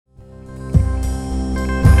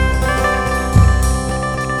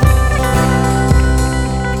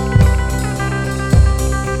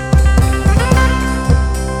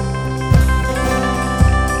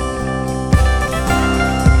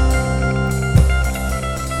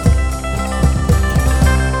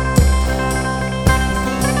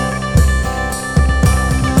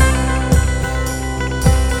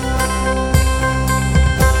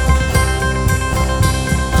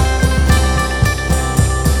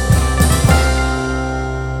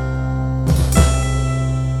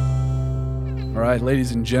right,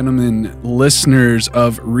 ladies and gentlemen, listeners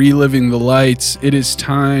of Reliving the Lights, it is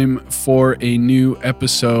time for a new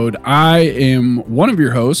episode. I am one of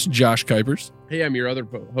your hosts, Josh Kuipers. Hey, I'm your other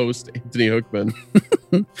host, Anthony Hookman.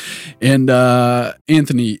 And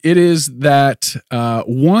Anthony, it is that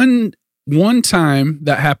one time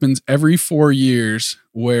that happens every 4 years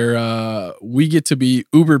where we get to be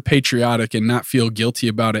uber patriotic and not feel guilty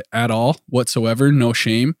about it at all whatsoever. No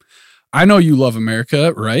shame. I know you love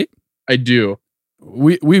America, right? I do.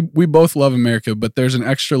 We both love America, but there's an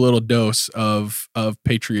extra little dose of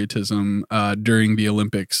patriotism during the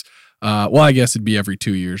Olympics. Well, I guess it'd be every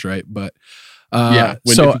 2 years, right? But if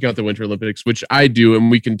you count the Winter Olympics, which I do,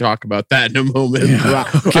 and we can talk about that in a moment. Yeah,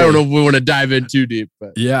 okay. I don't know if we want to dive in too deep,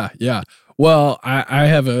 but yeah. Well, I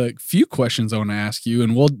have a few questions I want to ask you,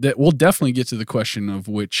 and we'll definitely get to the question of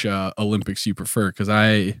which Olympics you prefer, because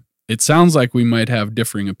it sounds like we might have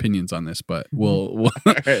differing opinions on this, but we'll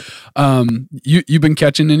you've been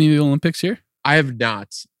catching any of the Olympics here? I have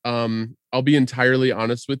not. I'll be entirely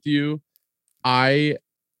honest with you. I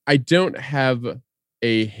don't have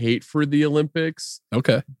a hate for the Olympics.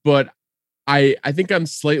 Okay. But I think I'm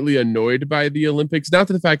slightly annoyed by the Olympics. Not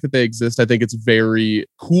to the fact that they exist. I think it's very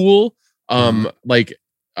cool. And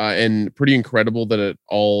pretty incredible that it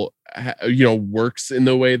all works in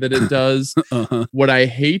the way that it does. Uh-huh. What I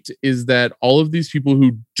hate is that all of these people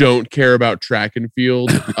who don't care about track and field,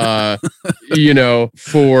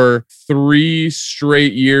 for 3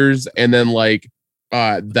 straight years, and then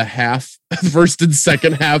the first and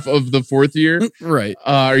second half of the fourth year, right?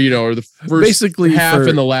 Or the first basically half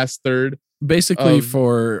and the last third. Basically,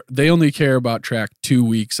 they only care about track 2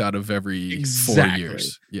 weeks out of every 4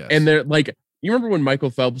 years. Yes. And they're like, you remember when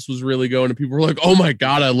Michael Phelps was really going, and people were like, "Oh my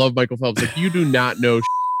God, I love Michael Phelps." Like, you do not know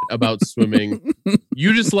about swimming.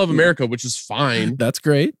 You just love America, which is fine. That's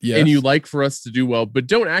great. Yeah. And you like for us to do well, but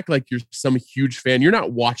don't act like you're some huge fan. You're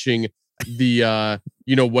not watching the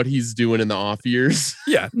what he's doing in the off years.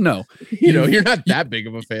 Yeah, no. You're not that big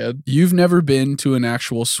of a fan. You've never been to an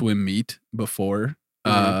actual swim meet before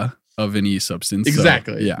of any substance.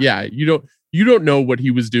 Exactly. So, yeah. You don't know what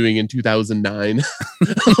he was doing in 2009.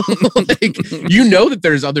 That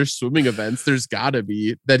there's other swimming events. There's gotta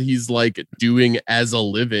be that he's doing as a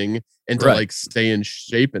living and to stay in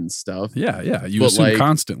shape and stuff. Yeah. You assume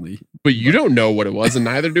constantly. But you don't know what it was, and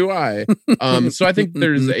neither do I. So I think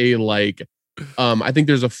there's a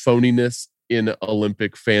phoniness in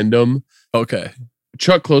Olympic fandom. Okay.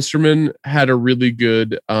 Chuck Klosterman had a really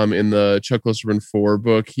good in the Chuck Klosterman 4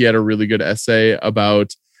 book. He had a really good essay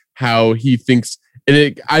about how he thinks,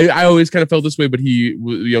 and I always kind of felt this way, but he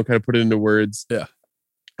kind of put it into words. Yeah.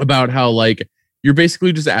 About how you're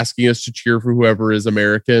basically just asking us to cheer for whoever is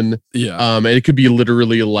American. Yeah. And it could be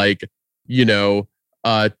literally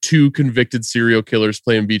 2 convicted serial killers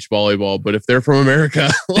playing beach volleyball, but if they're from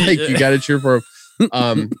America, you got to cheer for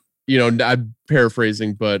them. I'm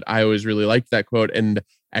paraphrasing, but I always really liked that quote. And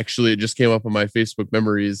actually, it just came up on my Facebook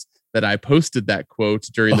memories that I posted that quote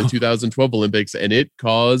during the 2012 Olympics, and it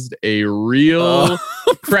caused a real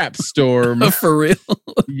crap storm. For real?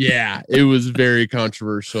 Yeah, it was very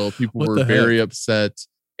controversial. People were very upset,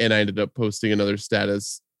 and I ended up posting another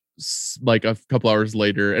status a couple hours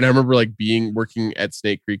later. And I remember working at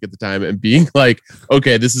Snake Creek at the time and being like,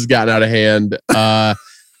 okay, this has gotten out of hand.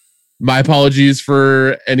 My apologies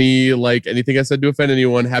for anything I said to offend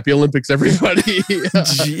anyone. Happy Olympics, everybody.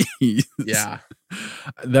 Jeez. Yeah.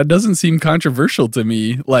 That doesn't seem controversial to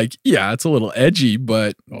me. It's a little edgy,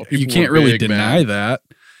 but you can't really deny that.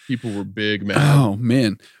 People were big, man. Oh,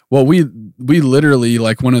 man. Well, we literally,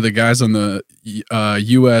 one of the guys on the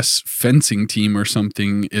U.S. fencing team or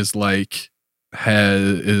something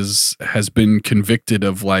has been convicted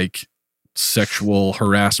of sexual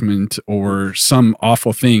harassment or some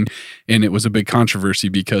awful thing, and it was a big controversy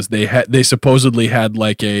because they supposedly had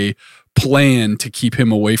a plan to keep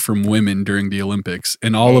him away from women during the Olympics,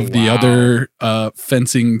 and all of the other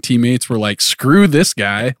fencing teammates were like, screw this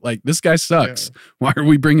guy, this guy sucks. Why are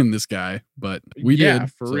we bringing this guy? But we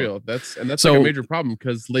did. For real. That's a major problem,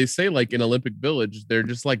 because they say in Olympic Village they're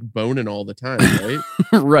just boning all the time, right?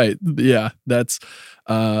 Right. Yeah, that's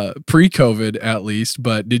pre-COVID at least.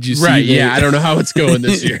 But did you see? Right. I don't know how it's going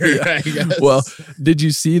this year. I guess. Well, did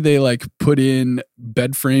you see they put in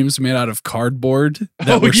bed frames made out of cardboard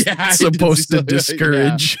that were supposed to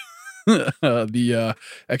discourage the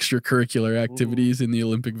extracurricular activities in the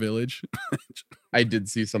Olympic Village? I did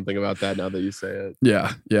see something about that now that you say it.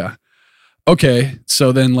 Yeah. Okay,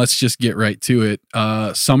 so then let's just get right to it.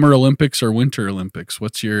 Summer Olympics or Winter Olympics?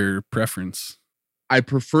 What's your preference? I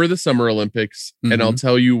prefer the Summer Olympics, and I'll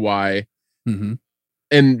tell you why. Mm-hmm.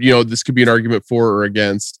 And, this could be an argument for or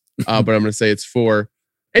against. but I'm going to say it's 4.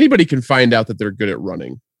 Anybody can find out that they're good at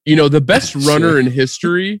running. The best runner in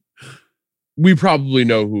history, we probably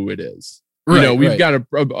know who it is. We've got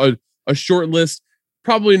a short list.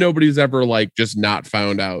 Probably nobody's ever just not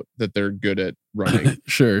found out that they're good at running.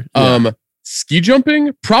 Sure. Yeah. Ski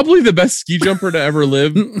jumping, probably the best ski jumper to ever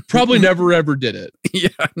live. Probably never ever did it. Yeah,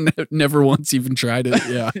 never once even tried it.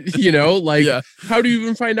 Yeah. How do you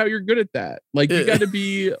even find out you're good at that? You got to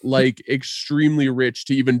be extremely rich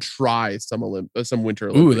to even try some Winter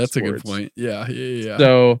Olympic Ooh, that's sports. a good point. Yeah.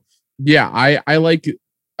 So yeah, I like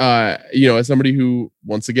as somebody who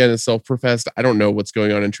once again is self-professed, I don't know what's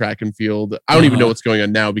going on in track and field. I don't even know what's going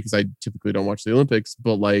on now because I typically don't watch the Olympics,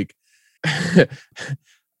 but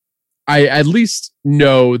I at least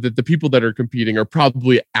know that the people that are competing are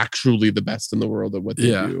probably actually the best in the world at what they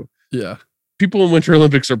do. Yeah. People in Winter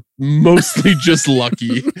Olympics are mostly just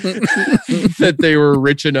lucky that they were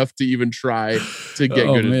rich enough to even try to get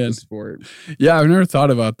good at the sport. Yeah, I've never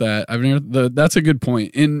thought about that. That's a good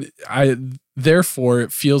point. And therefore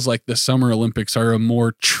it feels like the Summer Olympics are a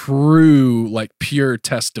more true, pure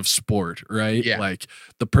test of sport, right? Yeah.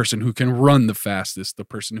 The person who can run the fastest, the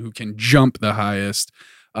person who can jump the highest,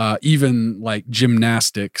 even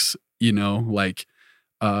gymnastics, that's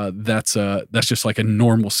just a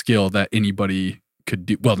normal skill that anybody could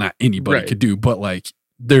do. Well, not anybody could do, but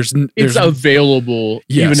there's available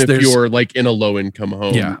even if you're in a low income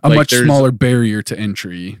home. Yeah, a much smaller barrier to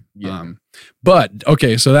entry. Yeah. But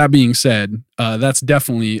okay, so that being said, that's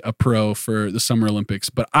definitely a pro for the Summer Olympics.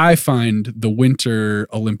 But I find the Winter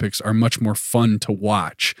Olympics are much more fun to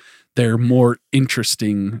watch. They're more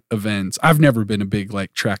interesting events. I've never been a big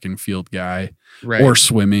track and field guy or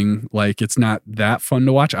swimming. It's not that fun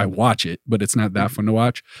to watch. I watch it, but it's not that fun to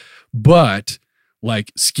watch. But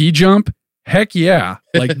ski jump, heck yeah.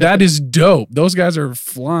 That is dope. Those guys are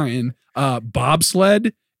flying.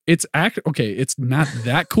 Bobsled, it's not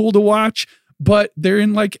that cool to watch, but they're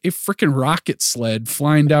in a freaking rocket sled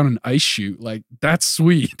flying down an ice chute. That's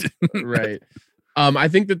sweet. Right. I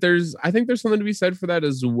think there's something to be said for that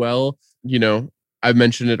as well. I've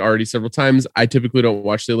mentioned it already several times. I typically don't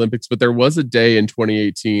watch the Olympics, but there was a day in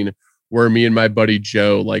 2018 where me and my buddy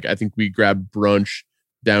Joe, I think we grabbed brunch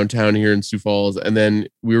downtown here in Sioux Falls, and then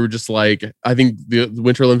we were just I think the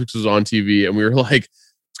Winter Olympics was on TV, and we were let's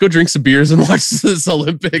go drink some beers and watch this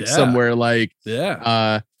Olympics somewhere.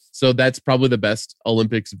 So that's probably the best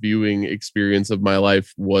Olympics viewing experience of my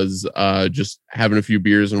life was just having a few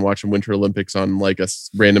beers and watching Winter Olympics on a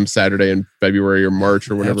random Saturday in February or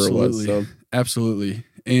March or whenever it was. So. Absolutely.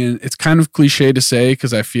 And it's kind of cliche to say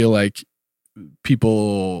because I feel like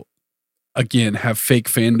people, again, have fake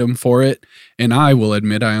fandom for it. And I will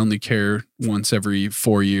admit I only care once every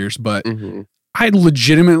 4 years, but I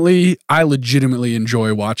legitimately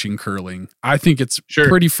enjoy watching curling. I think it's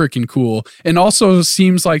pretty freaking cool. And also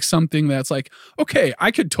seems like something that's okay,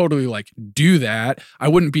 I could totally do that. I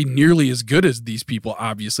wouldn't be nearly as good as these people.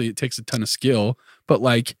 Obviously it takes a ton of skill, but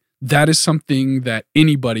that is something that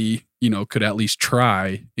anybody, could at least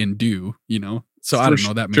try and do, So I don't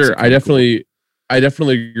know. That makes it I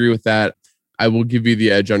definitely agree with that. I will give you the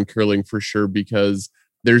edge on curling for sure, because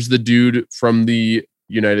there's the dude from the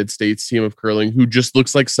United States team of curling who just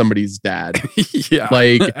looks like somebody's dad. Yeah,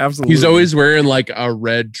 absolutely. He's always wearing a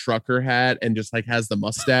red trucker hat and just has the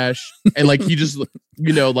mustache, and he just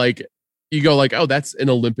you go oh, that's an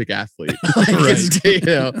Olympic athlete.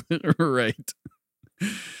 Right.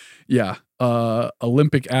 Yeah.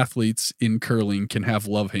 Olympic athletes in curling can have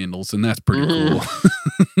love handles, and that's pretty cool.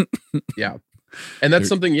 Yeah. And that's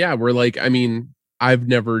something, where I've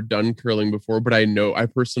never done curling before, but I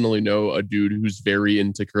personally know a dude who's very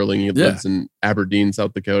into curling. He lives in Aberdeen,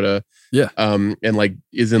 South Dakota. Yeah. And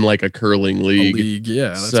is in a curling league. Yeah.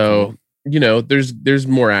 That's so, cool. There's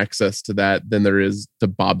more access to that than there is to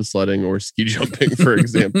bobsledding or ski jumping, for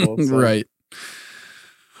example. So. Right.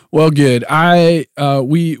 Well, good.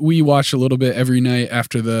 We watch a little bit every night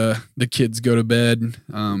after the kids go to bed,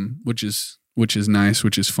 which is nice,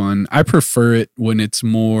 which is fun. I prefer it when it's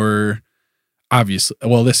more, obviously,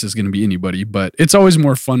 well, this is going to be anybody, but it's always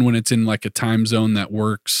more fun when it's in a time zone that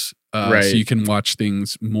works, so you can watch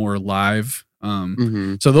things more live.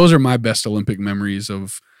 So those are my best Olympic memories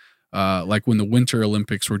of when the Winter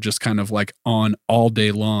Olympics were just kind of on all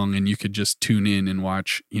day long and you could just tune in and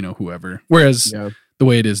watch, whoever. Whereas the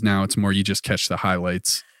way it is now, it's more you just catch the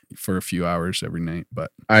highlights for a few hours every night. But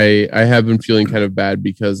I have been feeling kind of bad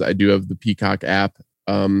because I do have the Peacock app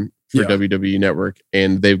for WWE Network,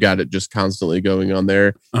 and they've got it just constantly going on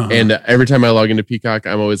there. And every time I log into Peacock,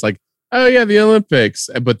 I'm always oh yeah, the Olympics,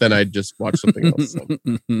 but then I just watch something else.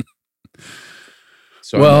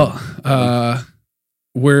 So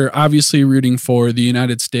we're obviously rooting for the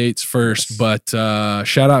United States first, but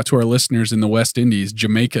shout out to our listeners in the West Indies.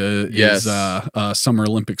 Jamaica is Summer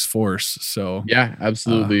Olympics force. So yeah,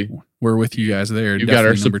 absolutely. We're with you guys there. You got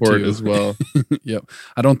our support as well. Yep.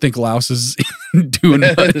 I don't think Laos is doing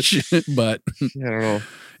much, but I don't know.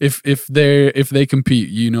 If they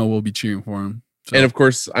compete, we'll be cheering for them. So. And of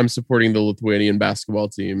course, I'm supporting the Lithuanian basketball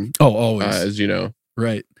team. Oh, always, as you know,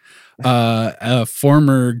 right. A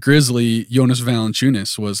former Grizzly, Jonas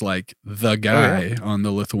Valanciunas, was like the guy on the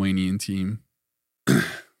Lithuanian team.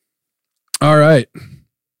 All right.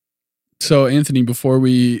 So, Anthony, before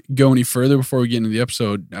we go any further, before we get into the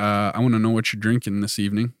episode, I want to know what you're drinking this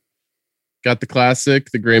evening. Got the classic,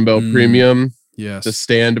 the Grain Belt Premium. Yes. The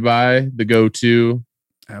standby, the go-to.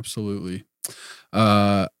 Absolutely.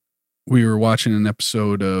 We were watching an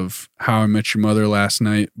episode of How I Met Your Mother last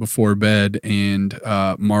night before bed, and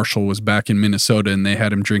Marshall was back in Minnesota, and they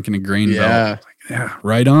had him drinking a Grain Belt. Yeah,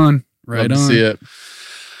 right on. Right Love on. To see it.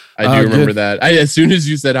 I do remember that. As soon as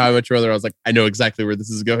you said How I Met Your Mother, I was like, I know exactly where this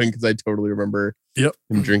is going because I totally remember him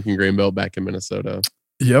drinking Grain Belt back in Minnesota.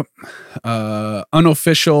 Yep.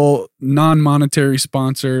 Unofficial, non-monetary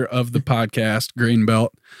sponsor of the podcast, Grain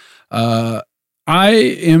Belt.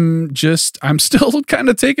 I'm still kind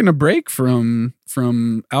of taking a break from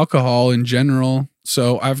alcohol in general.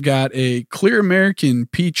 So I've got a Clear American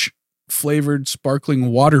peach flavored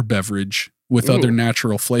sparkling water beverage with other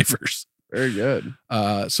natural flavors. Very good.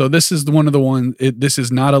 So this is one of the ones. This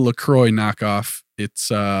is not a LaCroix knockoff.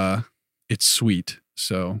 It's sweet.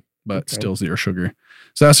 So, but still 0 sugar.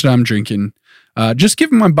 So that's what I'm drinking. Just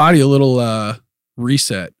giving my body a little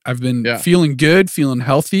reset. I've been feeling good, feeling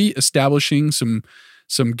healthy, establishing some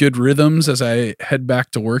good rhythms as I head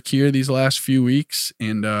back to work here these last few weeks,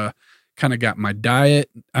 and kind of got my diet.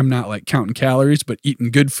 I'm not like counting calories, but eating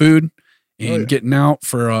good food and getting out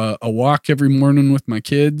for a walk every morning with my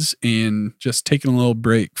kids and just taking a little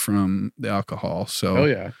break from the alcohol.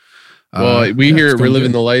 So, well, we here we're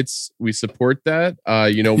living the lights. We support that.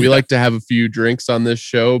 We like to have a few drinks on this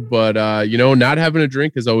show, but not having a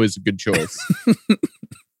drink is always a good choice.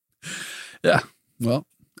 Yeah. Well,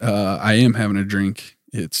 I am having a drink.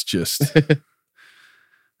 It's just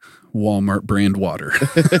Walmart brand water.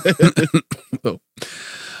 So,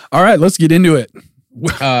 all right, let's get into it.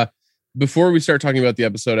 Before we start talking about the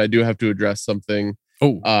episode, I do have to address something.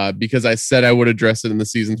 Because I said I would address it in the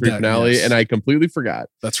season 3 finale, and I completely forgot.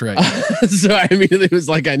 That's right. So I immediately was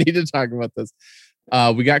like, I need to talk about this.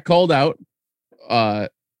 We got called out,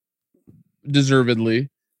 deservedly,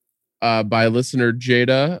 by listener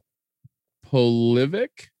Jada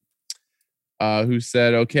Polivic, who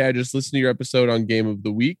said, "Okay, I just listened to your episode on Game of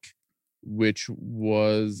the Week, which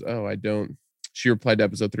was She replied to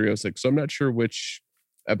episode 306, so I'm not sure which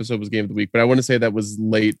episode was Game of the Week, but I want to say that was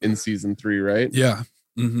late in season 3, right?" Yeah.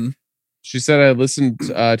 Mm-hmm. She said, "I listened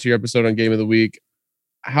to your episode on Game of the Week.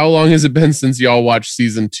 How long has it been since y'all watched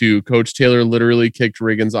season 2? Coach Taylor literally kicked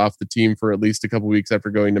Riggins off the team for at least a couple weeks after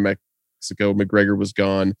going to Mexico. McGregor was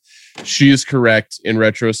gone." She is correct. In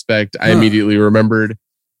retrospect, I immediately remembered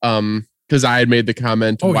because I had made the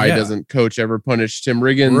comment, why doesn't Coach ever punish Tim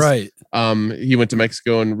Riggins? Right. He went to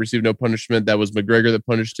Mexico and received no punishment. That was McGregor that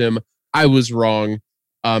punished him. I was wrong.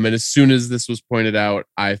 And as soon as this was pointed out,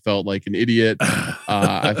 I felt like an idiot.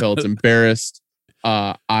 I felt embarrassed.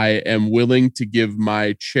 I am willing to give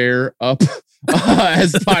my chair up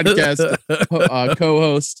as podcast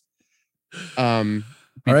co-host.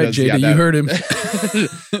 All right, Jada, you heard him.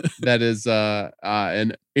 That is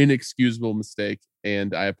an inexcusable mistake,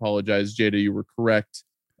 and I apologize, Jada. You were correct.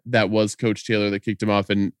 That was Coach Taylor that kicked him off,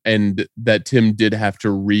 and that Tim did have to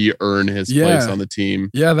re-earn his place on the team.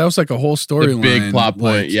 Yeah, that was like a whole storyline. Big plot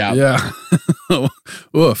point. Yeah.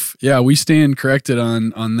 Oof. Yeah, we stand corrected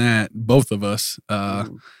on that, both of us.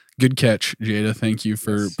 Good catch, Jada. Thank you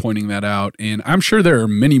for pointing that out. And I'm sure there are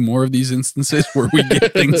many more of these instances where we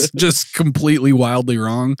get things just completely wildly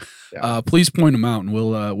wrong. Yeah. Please point them out, and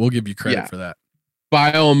we'll give you credit for that.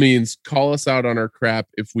 By all means, call us out on our crap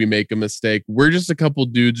if we make a mistake. We're just a couple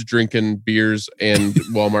dudes drinking beers and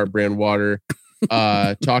Walmart brand water,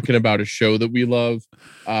 talking about a show that we love.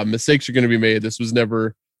 Mistakes are going to be made. This was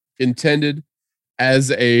never intended as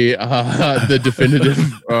the definitive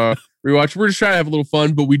rewatch. We're just trying to have a little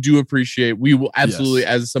fun, but we do appreciate. We will absolutely,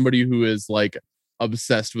 as somebody who is like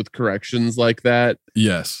obsessed with corrections like that.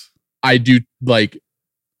 Yes, I do.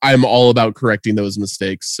 I'm all about correcting those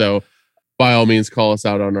mistakes. So, by all means, call us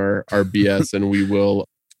out on our BS, and we will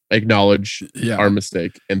acknowledge our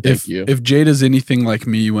mistake and thank you. If Jada's anything like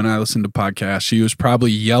me, when I listen to podcasts, she was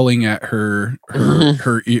probably yelling at her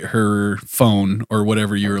phone or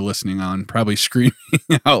whatever you were listening on, probably screaming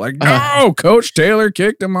out like, "No, Coach Taylor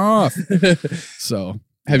kicked him off." So,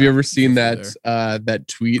 have you ever seen that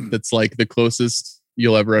tweet that's like the closest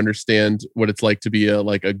you'll ever understand what it's like to be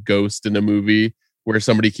a ghost in a movie? Where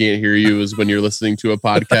somebody can't hear you is when you're listening to a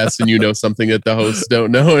podcast and you know something that the hosts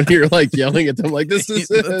don't know, and you're like yelling at them like, "This is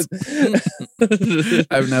it."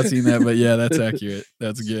 I've not seen that, but yeah, that's accurate.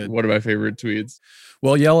 That's good. One of my favorite tweets.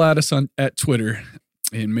 Well, yell at us at Twitter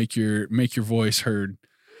and make your voice heard.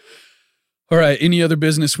 All right. Any other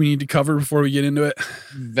business we need to cover before we get into it?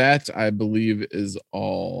 That, I believe, is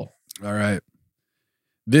all. All right.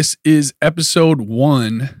 This is episode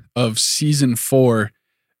 1 of season 4.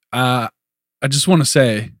 I just want to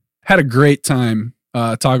say, had a great time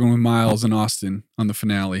talking with Miles and Austin on the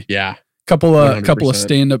finale. Yeah, couple of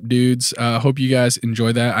stand-up dudes. Hope you guys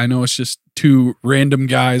enjoy that. I know it's just 2 random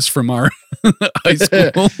guys from our high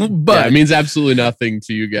school, but it means absolutely nothing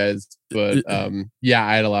to you guys. But yeah,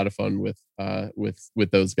 I had a lot of fun with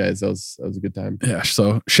those guys. That was a good time. Yeah.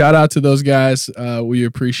 So shout out to those guys. We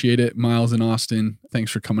appreciate it, Miles and Austin.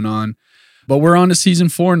 Thanks for coming on. But we're on to season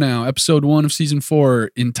 4 now, episode 1 of season 4,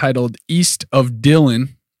 entitled East of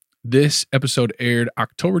Dillon. This episode aired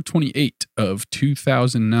October 28th of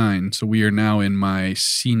 2009. So we are now in my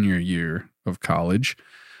senior year of college.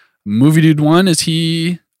 Movie Dude 1, is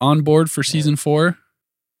he on board for season 4?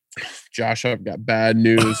 Josh, I've got bad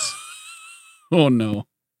news. Oh, no.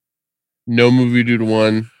 No Movie Dude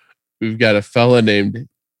 1. We've got a fella named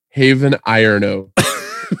Haven Iron Oak.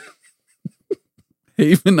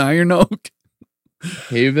 Haven Iron Oak?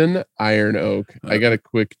 Haven Iron Oak. I got a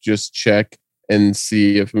quick just check and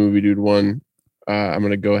see if Movie Dude 1. I'm going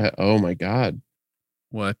to go ahead. Oh, my God.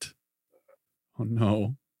 What? Oh,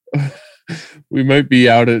 no. We might be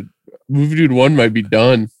out at... Movie Dude 1 might be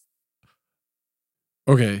done.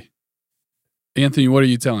 Okay. Anthony, what are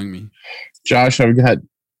you telling me? Josh, I've got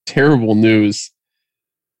terrible news.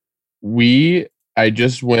 We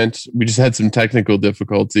just had some technical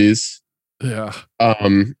difficulties. Yeah.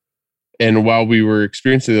 And while we were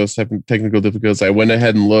experiencing those technical difficulties, I went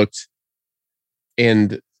ahead and looked,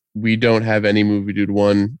 and we don't have any Movie Dude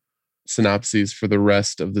 1 synopses for the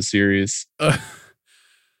rest of the series.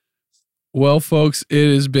 Well, folks,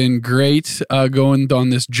 it has been great going on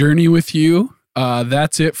this journey with you.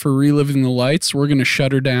 That's it for Reliving the Lights. We're going to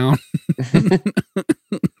shut her down.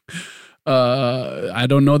 I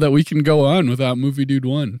don't know that we can go on without Movie Dude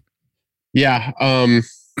 1. Yeah.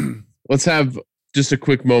 Let's have just a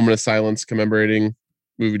quick moment of silence commemorating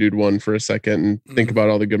Movie Dude 1 for a second and think about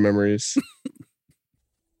all the good memories.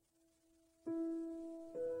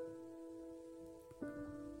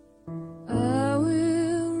 I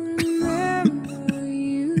will remember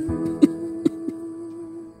you.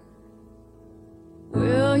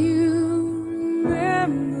 Will you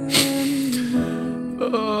remember me?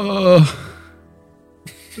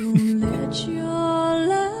 Don't let your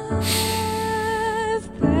life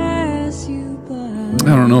pass you by.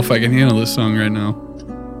 I don't know if I can handle this song right now.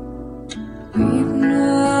 We've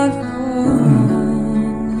not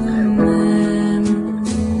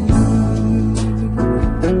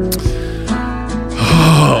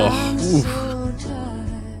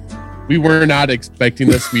We were not expecting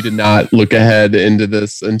this. We did not look ahead into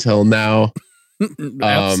this until now.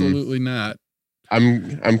 Absolutely not.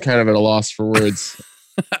 I'm kind of at a loss for words.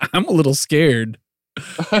 I'm a little scared.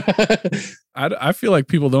 I feel like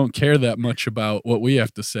people don't care that much about what we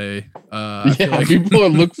have to say. People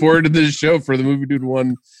look forward to this show for the Movie Dude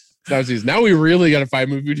 1. Now we really got to find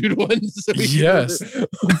Movie Dude 1. So yes.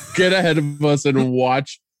 Get ahead of us and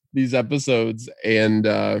watch these episodes and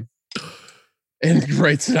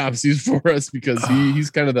write synopses for us, because he's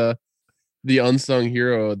kind of the unsung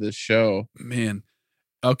hero of this show. Man.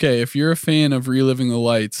 Okay, if you're a fan of Reliving the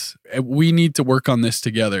Lights, we need to work on this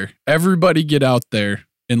together. Everybody get out there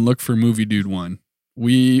and look for Movie Dude 1.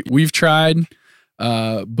 We've tried,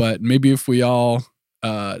 but maybe if we all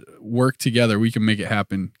work together, we can make it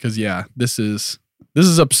happen. Because this is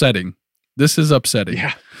upsetting. This is upsetting.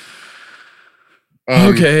 Yeah.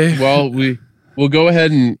 Okay. Well, we'll go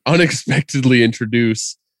ahead and unexpectedly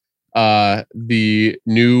introduce the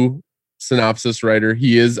new synopsis writer.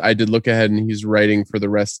 I did look ahead, and he's writing for the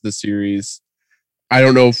rest of the series. I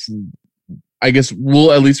don't know I guess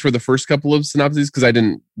we'll, at least for the first couple of synopses, because I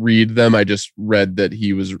didn't read them, I just read that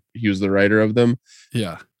he was the writer of them.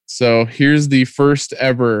 Yeah. So here's the first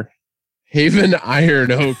ever Haven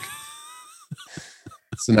Iron Oak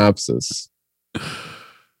synopsis. All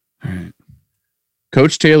right.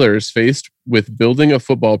 Coach Taylor is faced with building a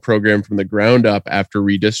football program from the ground up after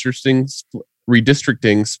redistricting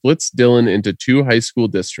splits Dillon into 2 high school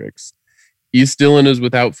districts. East Dillon is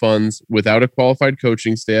without funds, without a qualified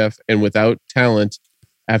coaching staff, and without talent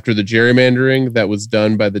after the gerrymandering that was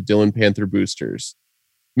done by the Dillon Panther boosters.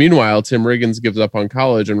 Meanwhile, Tim Riggins gives up on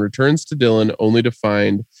college and returns to Dillon only to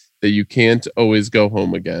find that you can't always go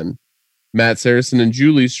home again. Matt Saracen and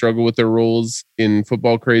Julie struggle with their roles in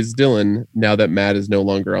football crazed Dillon now that Matt is no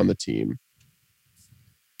longer on the team.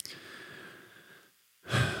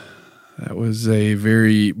 That was a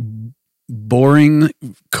very boring,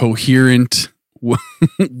 coherent,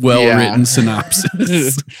 well-written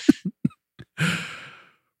synopsis.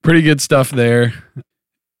 Pretty good stuff there.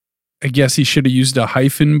 I guess he should have used a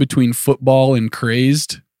hyphen between football and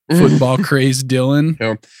crazed. Football crazed Dillon. You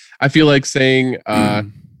know, I feel like saying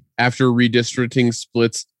after redistricting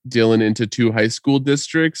splits Dillon into 2 high school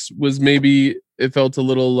districts was maybe, it felt a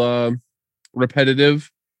little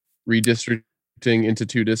repetitive, redistricting into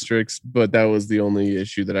 2 districts, but that was the only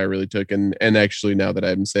issue that I really took. And actually, now that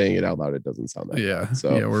I'm saying it out loud, it doesn't sound that bad.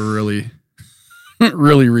 So yeah, we're really,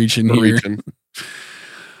 really reaching we're here. reaching.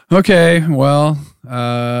 Okay, well,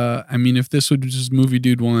 I mean, if this was just Movie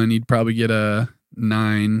Dude 1, he'd probably get a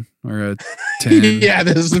 9 or a 10. Yeah,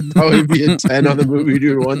 this would probably be a 10 on the Movie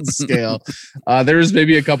Dude 1 scale. There's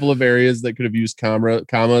maybe a couple of areas that could have used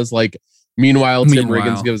commas, like meanwhile, Tim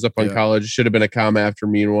Riggins gives up on college. Should have been a comma after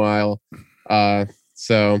meanwhile.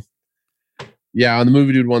 So yeah, on the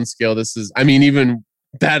Movie Dude 1 scale, this is, I mean, even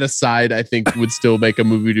that aside, I think would still make a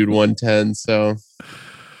Movie Dude 110. So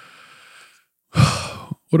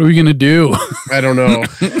what are we gonna do? I don't know.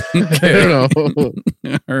 I don't know.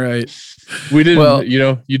 All right. We didn't, well,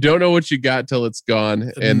 you don't know what you got till it's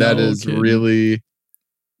gone. And that is really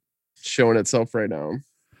showing itself right now.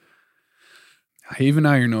 Haven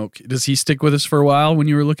Iron Oak. Does he stick with us for a while when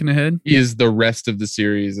you were looking ahead? He is the rest of the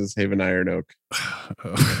series is Haven Iron Oak.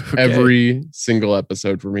 Okay. Every single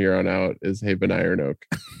episode from here on out is Haven Iron Oak.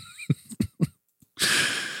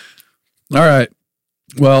 All right.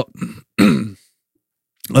 Well,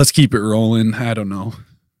 let's keep it rolling. I don't know.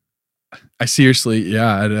 I seriously,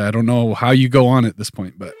 I don't know how you go on at this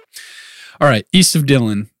point, but all right. East of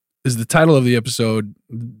Dillon is the title of the episode.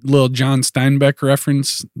 Little John Steinbeck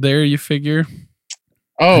reference there, you figure?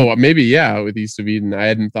 Oh, maybe, yeah, with East of Eden. I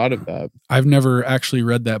hadn't thought of that. I've never actually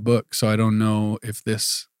read that book, so I don't know if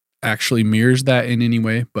this actually mirrors that in any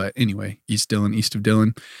way. But anyway, East Dillon, East of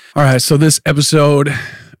Dillon. All right, so this episode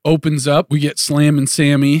opens up. We get Slam and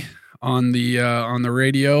Sammy on the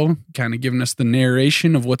radio, kind of giving us the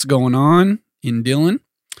narration of what's going on in Dillon.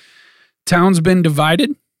 Town's been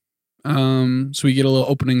divided. So we get a little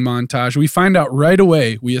opening montage. We find out right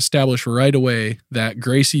away, we establish right away that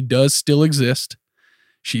Gracie does still exist.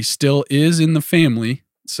 She still is in the family.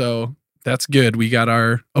 So that's good. We got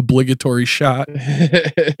our obligatory shot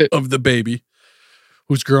of the baby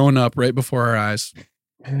who's growing up right before our eyes.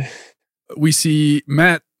 We see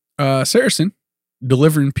Matt Saracen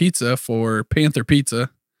delivering pizza for Panther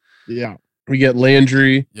Pizza. Yeah. We get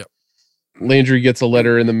Landry. Yep. Landry gets a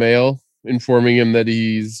letter in the mail informing him that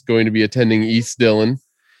he's going to be attending East Dillon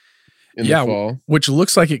in the fall. Which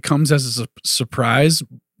looks like it comes as a surprise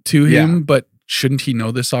to him, but shouldn't he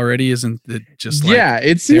know this already? Isn't it just like... Yeah,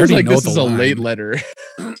 it seems like this is a late letter.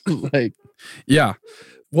 Yeah.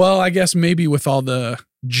 Well, I guess maybe with all the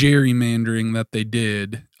gerrymandering that they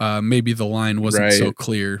did, maybe the line wasn't so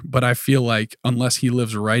clear. But I feel like unless he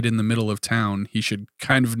lives right in the middle of town, he should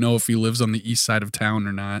kind of know if he lives on the east side of town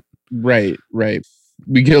or not. Right.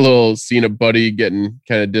 We get a little scene of Buddy getting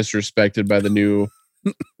kind of disrespected by the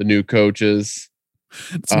new coaches.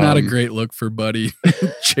 It's not a great look for Buddy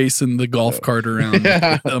chasing the golf cart around with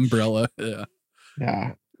the umbrella.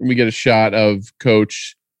 Yeah. We get a shot of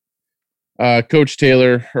Coach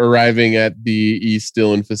Taylor arriving at the East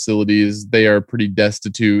Dillon facilities. They are pretty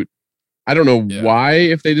destitute. I don't know why,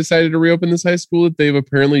 if they decided to reopen this high school, that they've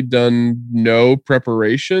apparently done no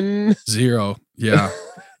preparation. Zero. Yeah.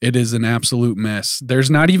 It is an absolute mess. There's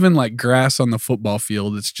not even like grass on the football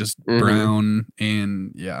field. It's just brown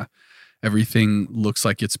and everything looks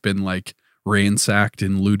like it's been like ransacked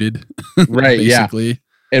and looted. Right. basically. Yeah.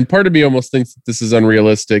 And part of me almost thinks that this is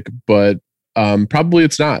unrealistic, but probably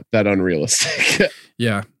it's not that unrealistic.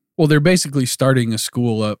 Yeah. Well, they're basically starting a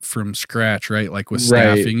school up from scratch, right? Like with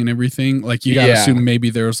staffing and everything. Like you got to assume maybe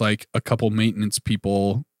there's like a couple maintenance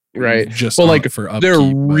people. Right. Just like for upkeep, they're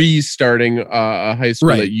restarting a high school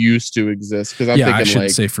that used to exist. Because I'm thinking I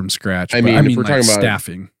shouldn't say from scratch. I mean, if we're like talking about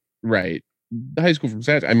staffing. Right. The high school from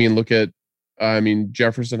scratch. I mean, look at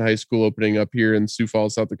Jefferson High School opening up here in Sioux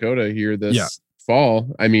Falls, South Dakota here this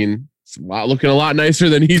fall. I mean, looking a lot nicer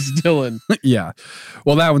than he's Dylan. Yeah.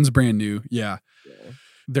 Well, that one's brand new. Yeah.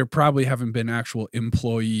 There probably haven't been actual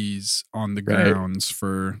employees on the grounds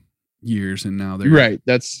for years, and now they're right.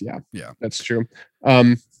 That's true.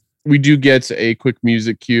 We do get a quick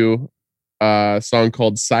music cue, song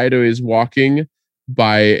called Sideways Walking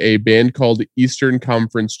by a band called Eastern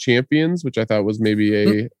Conference Champions, which I thought was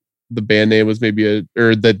maybe the band name was maybe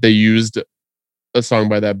or that they used a song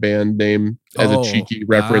by that band name as a cheeky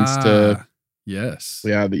reference to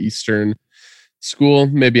the Eastern school.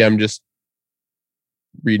 Maybe I'm just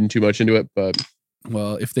reading too much into it, but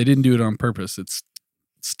well, if they didn't do it on purpose, it's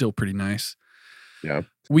still pretty nice. Yeah.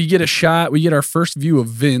 We get our first view of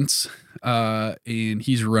Vince, and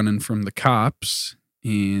he's running from the cops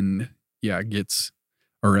and gets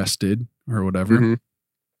arrested or whatever. Mm-hmm.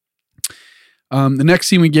 The next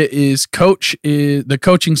scene we get is the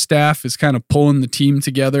coaching staff is kind of pulling the team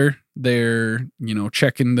together. They're,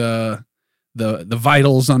 checking the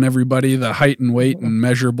vitals on everybody, the height and weight and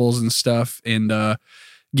measurables and stuff, and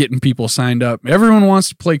getting people signed up. Everyone wants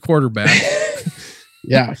to play quarterback.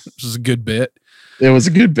 Yeah. Which is a good bit. It was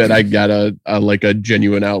a good bit. I got a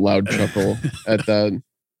genuine out loud chuckle at that.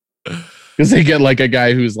 Because they get like a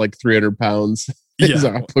guy who's like 300 pounds. He's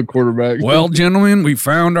a quarterback. Well, gentlemen, we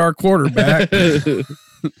found our quarterback.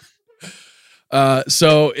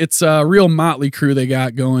 So it's a real motley crew they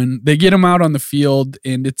got going. They get him out on the field,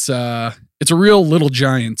 and it's a real Little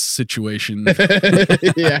Giants situation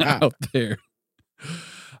out there.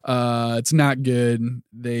 It's not good.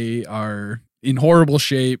 They are in horrible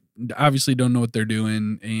shape. Obviously don't know what they're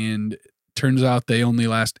doing, and turns out they only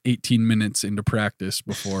last 18 minutes into practice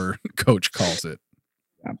before coach calls it.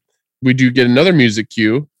 We do get another music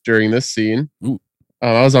cue during this scene.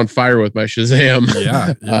 I was on fire with my Shazam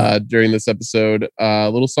during this episode. A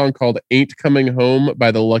little song called Ain't Coming Home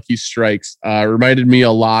by the Lucky Strikes. Reminded me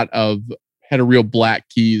a lot had a real Black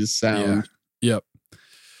Keys sound. Yeah. Yep.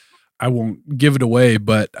 I won't give it away,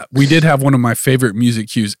 but we did have one of my favorite music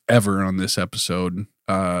cues ever on this episode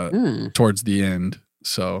towards the end.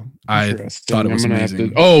 So I thought it was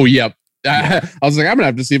amazing. I was like, I'm gonna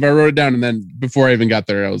have to see if I wrote it down, and then before I even got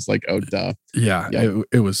there, I was like, oh duh.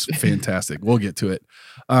 It was fantastic. We'll get to it.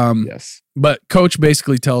 Yes, but coach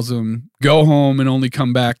basically tells him, go home and only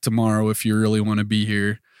come back tomorrow if you really want to be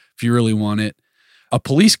here, if you really want it. A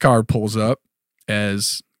police car pulls up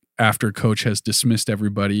after coach has dismissed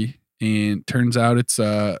everybody, and turns out it's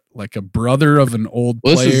like a brother of an old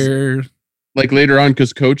player. Like later on,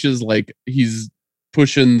 because coach is like he's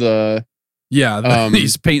pushing the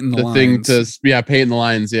he's painting the lines. Thing to painting the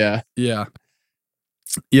lines. Yeah.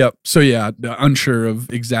 Yep. So unsure of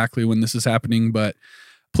exactly when this is happening, but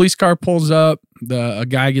police car pulls up. A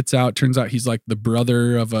guy gets out. Turns out he's like the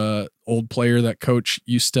brother of a old player that coach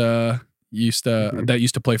used to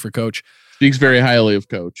play for coach. Speaks very highly of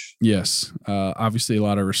coach. Yes. Obviously a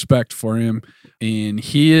lot of respect for him, and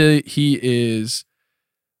he is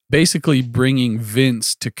basically bringing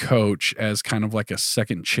Vince to coach as kind of like a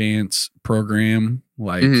second chance program.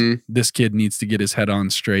 Like this kid needs to get his head on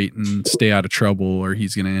straight and stay out of trouble, or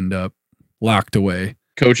he's going to end up locked away.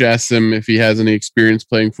 Coach asks him if he has any experience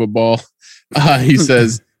playing football. He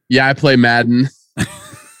says, yeah, I play Madden,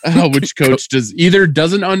 which coach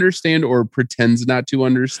doesn't understand or pretends not to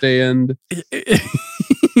understand.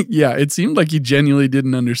 Yeah. It seemed like he genuinely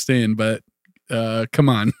didn't understand, but come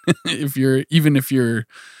on. if you're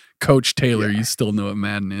Coach Taylor, you still know what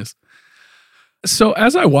Madden is. So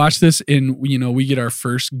as I watch this and we get our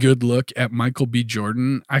first good look at Michael B.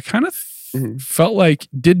 Jordan, I kind of felt like,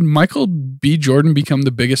 did Michael B. Jordan become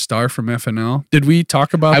the biggest star from FNL? Did we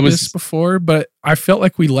talk about this before? But I felt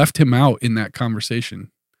like we left him out in that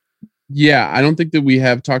conversation. Yeah, I don't think that we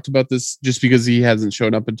have talked about this just because he hasn't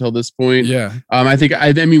shown up until this point. Yeah. I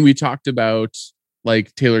mean, we talked about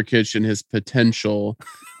like Taylor Kitsch and his potential.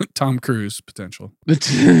 Tom Cruise potential.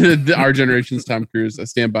 Our generation's Tom Cruise. I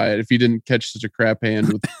stand by it. If he didn't catch such a crap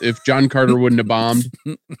hand, if John Carter wouldn't have bombed,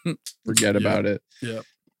 forget about it. Yeah.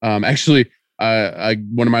 Actually,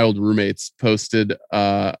 one of my old roommates posted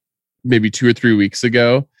maybe 2 or 3 weeks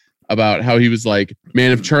ago about how he was like,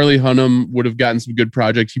 man, if Charlie Hunnam would have gotten some good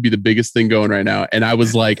project, he'd be the biggest thing going right now. And I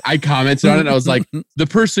was like, I commented on it. I was like, the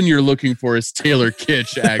person you're looking for is Taylor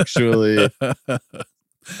Kitsch, actually.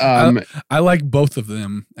 I like both of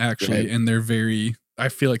them actually, and I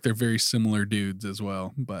feel like they're very similar dudes as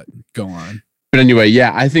well, but go on. But anyway,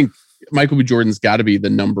 yeah, I think Michael B. Jordan's got to be the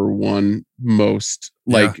number one most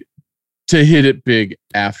to hit it big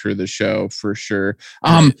after the show for sure.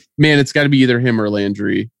 Man, it's got to be either him or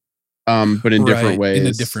Landry, but in different ways. In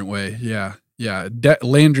a different way, yeah. Yeah,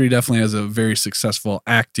 Landry definitely has a very successful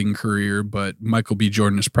acting career, but Michael B.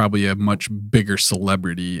 Jordan is probably a much bigger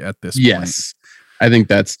celebrity at this point. Yes. I think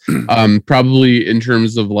that's probably in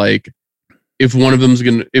terms of like, if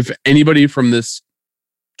anybody from this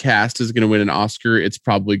cast is going to win an Oscar, it's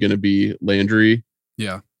probably going to be Landry.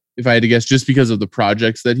 Yeah. If I had to guess, just because of the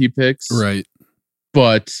projects that he picks. Right.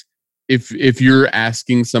 But if you're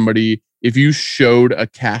asking somebody, if you showed a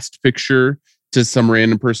cast picture to some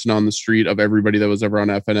random person on the street of everybody that was ever on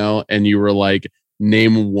FNL, and you were like,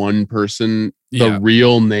 name one person, the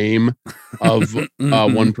real name of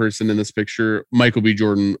one person in this picture, Michael B.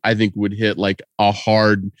 Jordan, I think would hit like a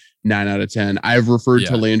hard 9 out of 10. I've referred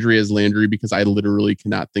to Landry as Landry because I literally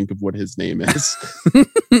cannot think of what his name is.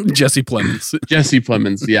 Jesse Plemons. Jesse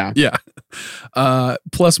Plemons, yeah. Yeah.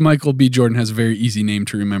 Plus, Michael B. Jordan has a very easy name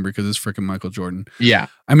to remember because it's freaking Michael Jordan. Yeah.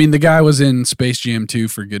 I mean, the guy was in Space Jam 2,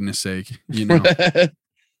 for goodness sake, you know,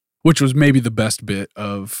 which was maybe the best bit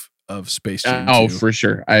of Space Jam 2. Oh, for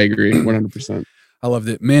sure. I agree. 100%. I loved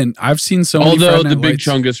it. Man, I've seen so many Although Friday the Night Big Lights.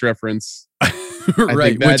 Chungus reference, right?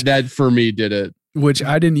 I think that for me did it. Which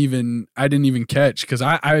I didn't even catch because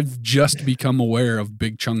I've just become aware of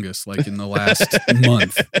Big Chungus like in the last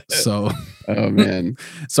month. So, oh man,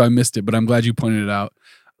 so I missed it, but I'm glad you pointed it out.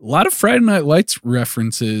 A lot of Friday Night Lights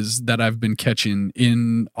references that I've been catching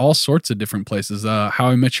in all sorts of different places. How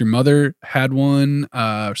I Met Your Mother had one.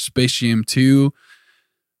 Space Jam 2.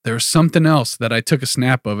 There was something else that I took a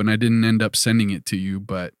snap of and I didn't end up sending it to you,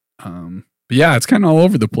 but yeah, it's kind of all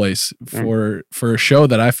over the place for a show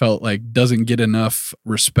that I felt like doesn't get enough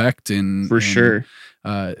respect and sure.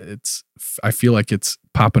 I feel like it's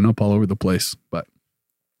popping up all over the place, but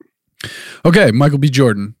okay. Michael B.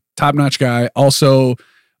 Jordan, top-notch guy. Also,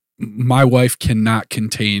 my wife cannot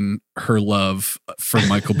contain her love for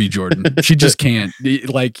Michael B. Jordan. She just can't.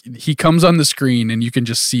 Like, he comes on the screen and you can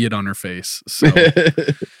just see it on her face. So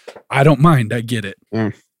I don't mind. I get it.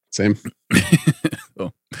 Same.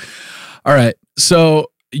 Oh. All right.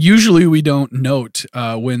 So usually we don't note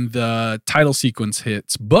when the title sequence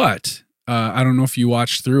hits, but I don't know if you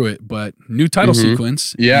watched through it, but new title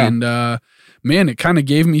sequence. Yeah. And man, it kind of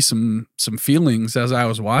gave me some feelings as I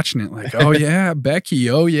was watching it. Like, oh yeah, Becky.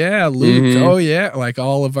 Oh yeah, Luke. Oh yeah, like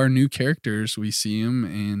all of our new characters, we see him.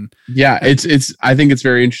 And yeah, it's. I think it's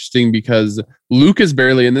very interesting because Luke is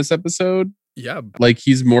barely in this episode. Yeah, like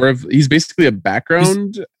he's basically a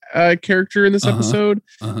background character in this episode.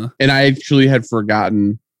 And I actually had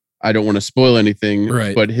forgotten. I don't want to spoil anything,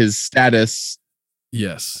 right? But his status.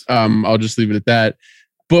 Yes. I'll just leave it at that.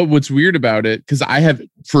 But what's weird about it, because I have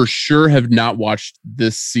not watched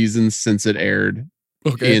this season since it aired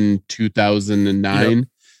in 2009.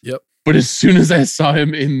 Yep. But as soon as I saw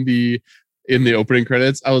him in the opening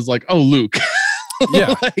credits, I was like, "Oh, Luke!"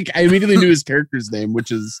 Yeah. Like I immediately knew his character's name,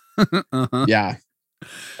 which is yeah.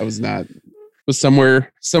 I was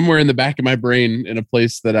somewhere in the back of my brain in a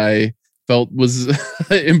place that I felt was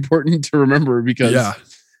important to remember because it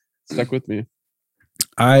stuck with me.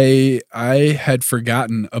 I had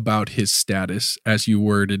forgotten about his status as you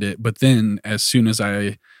worded it, but then as soon as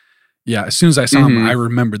I saw him, I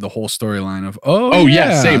remembered the whole storyline of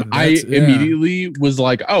same. I immediately was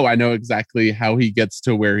like, oh, I know exactly how he gets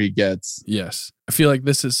to where he gets. Yes, I feel like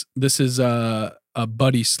this is a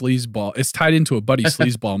Buddy Sleazeball. It's tied into a Buddy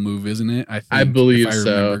Sleazeball move, isn't it? I believe if I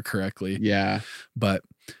remember correctly. Yeah, but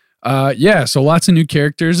so lots of new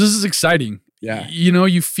characters. This is exciting. Yeah. You know,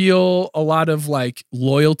 you feel a lot of like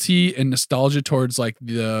loyalty and nostalgia towards like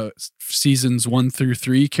the seasons 1 through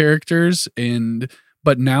 3 characters.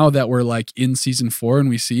 But now that we're like in season 4 and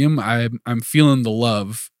we see him, I'm feeling the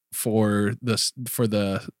love for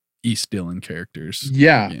the East Dillon characters.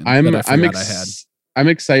 Yeah. I'm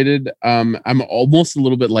excited. I'm almost a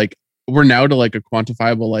little bit like we're now to like a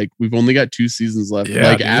quantifiable, like we've only got 2 seasons left.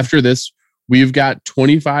 Yeah, dude. After this, we've got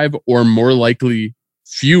 25 or more likely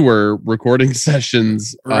fewer recording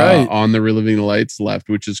sessions on the Reliving the Lights left,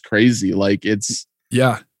 which is crazy. Like it's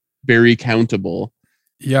very countable.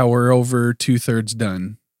 Yeah, we're over 2/3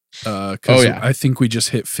 done. I think we just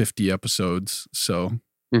hit 50 episodes. So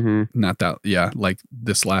not that, like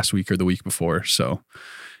this last week or the week before. So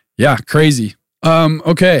yeah, crazy.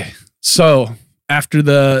 Okay. So after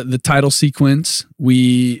the title sequence,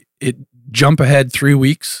 it jump ahead 3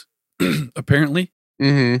 weeks, apparently.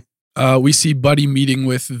 We see Buddy meeting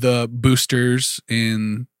with the boosters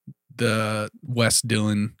and the West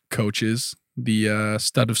Dillon coaches. The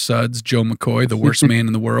stud of suds, Joe McCoy, the worst man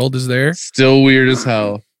in the world, is there. Still weird as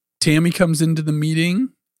hell. Tammy comes into the meeting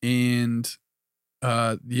and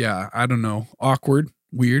I don't know. Awkward,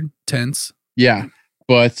 weird, tense. Yeah.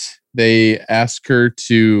 But they ask her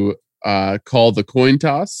to call the coin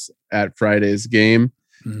toss at Friday's game.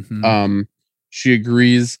 Mhm. She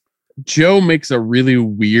agrees. Joe makes a really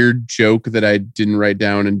weird joke that I didn't write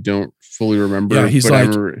down and don't fully remember. Yeah, he's but I like,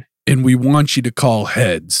 remember- and we want you to call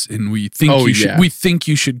heads, and we think Oh, you should. yeah. We think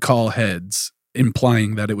you should call heads,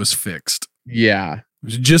 implying that it was fixed. yeah,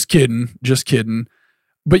 Just kidding, just kidding.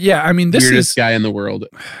 But yeah, I mean, this weirdest is guy in the world.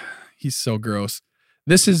 he's so gross.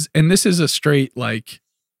 This is a straight like.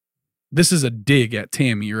 This is a dig at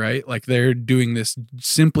Tammy, right? Like they're doing this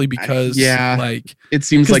simply because, yeah. like It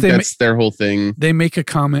seems 'Cause like they that's their whole thing. they make a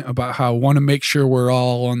comment about how want to make sure we're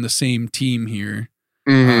all on the same team here.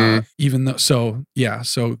 Mhm. Even though, so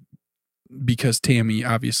because Tammy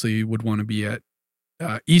obviously would want to be at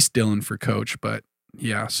East Dillon for coach, but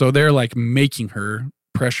yeah, so they're like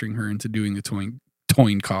pressuring her into doing the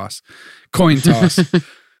coin toss.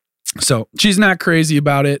 So she's not crazy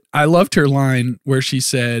about it. I loved her line where she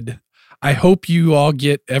said, "I hope you all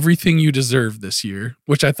get everything you deserve this year,"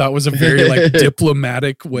 which I thought was a very like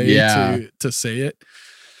diplomatic way Yeah. to say it.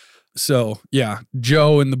 So yeah,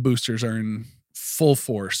 Joe and the boosters are in full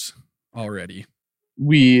force already.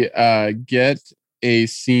 We get a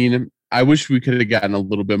scene. I wish we could have gotten a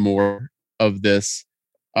little bit more of this,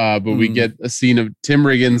 but we get a scene of Tim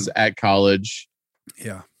Riggins at college,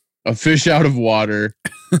 Yeah. a fish out of water,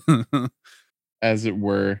 as it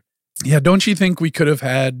were. Yeah, don't you think we could have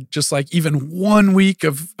had just like even 1 week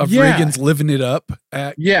of Yeah. Reagan's living it up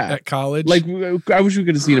at college? Like I wish we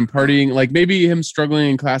could have seen him partying, like maybe him struggling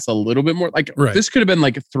in class a little bit more. Like Right. this could have been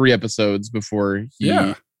like 3 episodes before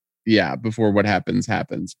before what happens.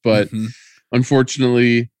 But Mhm.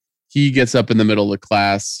 unfortunately, he gets up in the middle of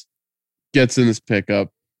class, gets in his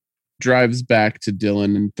pickup, drives back to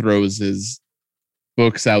Dillon and throws his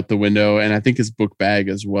books out the window, and I think his book bag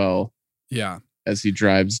as well, Yeah. as he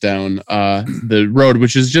drives down the road,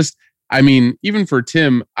 which is just, I mean, even for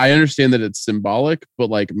Tim, I understand that it's symbolic, but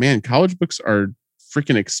like, man, college books are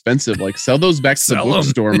freaking expensive. Like, sell those back to the Sell 'em.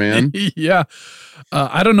 bookstore, man. Yeah.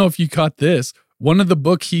 I don't know if you caught this. One of the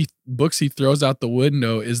books he throws out the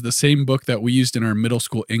window is the same book that we used in our middle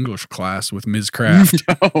school English class with Ms. Kraft.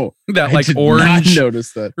 No, That I like did orange. not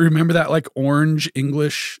notice that. Remember that like orange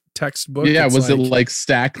English textbook? Yeah, It's was it like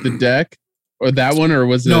Stack the Deck or that one, or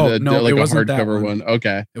was it No, like it a wasn't that hardcover one. one?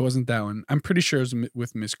 Okay, It wasn't that one. I'm pretty sure it was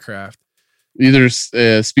with Ms. Kraft. either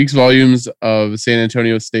speaks volumes of San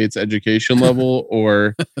Antonio State's education level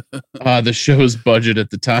or the show's budget at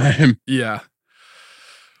the time. Yeah.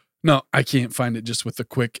 No, I can't find it just with a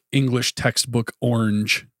quick English textbook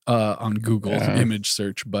orange on Google image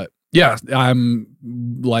search. But yeah, I'm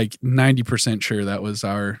like 90% sure that was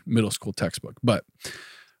our middle school textbook. But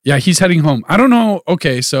yeah, he's heading home. I don't know.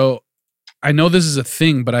 Okay, so I know this is a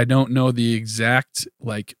thing, but I don't know the exact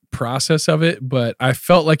like process of it. But I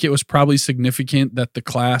felt like it was probably significant that the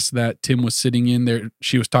class that Tim was sitting in there,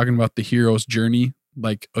 she was talking about the hero's journey,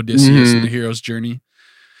 like Odysseus and the hero's journey.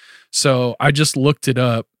 So I just looked it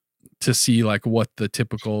up to see like what the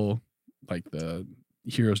typical like the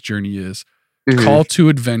hero's journey is. Call to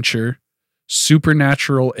adventure,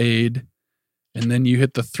 supernatural aid, and then you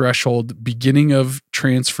hit the threshold, beginning of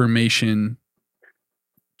transformation,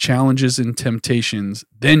 challenges and temptations.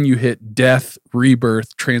 Then you hit death,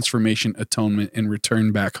 rebirth, transformation, atonement, and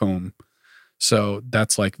return back home. So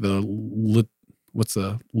that's like the what's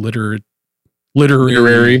the literary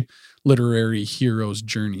hero's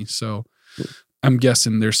journey. So I'm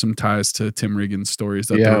guessing there's some ties to Tim Riggins stories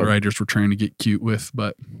that the writers were trying to get cute with,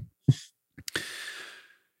 but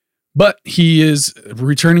he is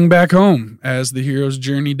returning back home as the hero's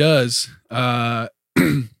journey does. At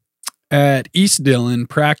East Dillon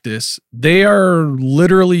practice, they are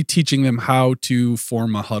literally teaching them how to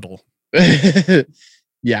form a huddle.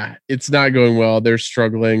 Yeah, it's not going well. They're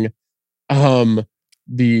struggling.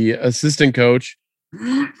 The assistant coach,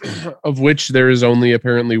 of which there is only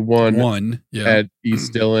apparently one at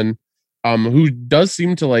East Dillon, who does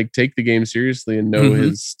seem to like take the game seriously and know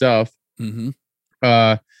his stuff.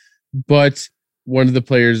 But one of the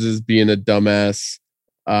players is being a dumbass,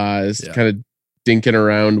 is kind of dinking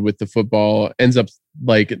around with the football, ends up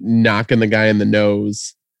like knocking the guy in the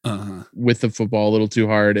nose with the football a little too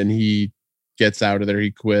hard, and he gets out of there.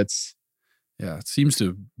 He quits. Yeah, it seems to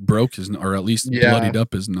have broke his, or at least bloodied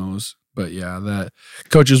up his nose. But yeah, that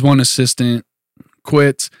coach's one assistant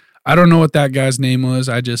quits. I don't know what that guy's name was.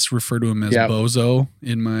 I just refer to him as Bozo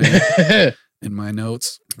in my in my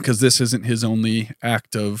notes because this isn't his only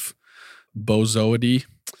act of bozoity.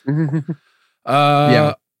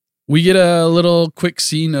 We get a little quick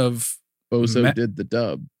scene of Bozo did the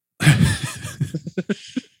dub.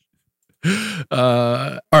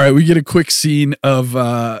 All right, we get a quick scene of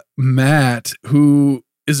Matt, who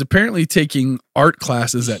is apparently taking art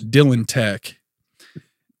classes at Dillon Tech,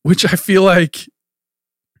 which I feel like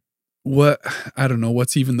I don't know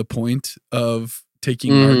what's even the point of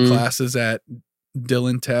taking art classes at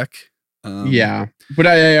Dillon Tech. Yeah, but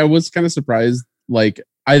I was kind of surprised. Like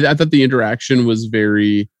I thought the interaction was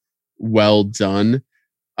very well done,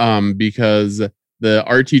 because the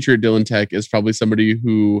art teacher at Dillon Tech is probably somebody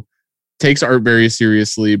who takes art very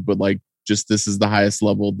seriously, but like just this is the highest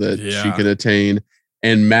level that she could attain.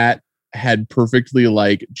 And Matt had perfectly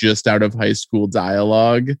like just out of high school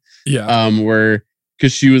dialogue. Yeah. Where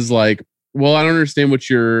because she was like, well, I don't understand what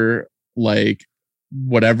your like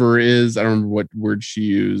whatever is. I don't remember what word she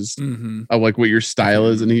used. Like what your style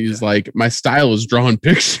is. And he's like, my style is drawing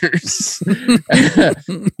pictures.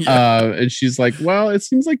 And she's like, well, it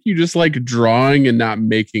seems like you just like drawing and not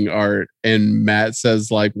making art. And Matt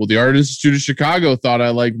says like, well, the Art Institute of Chicago thought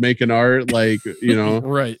I like making art. Like, you know,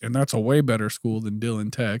 right. And that's a way better school than Dillon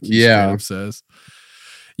Tech. Yeah. Says.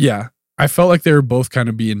 Yeah. I felt like they were both kind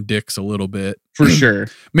of being dicks a little bit. For sure.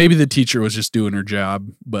 Maybe the teacher was just doing her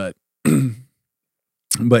job, but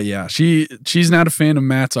yeah, she's not a fan of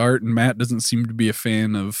Matt's art, and Matt doesn't seem to be a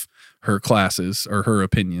fan of her classes or her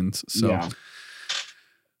opinions. So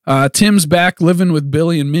Tim's back living with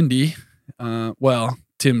Billy and Mindy. Well,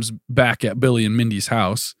 Tim's back at Billy and Mindy's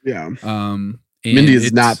house. Yeah. Mindy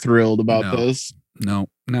is not thrilled about this. No,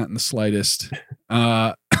 not in the slightest.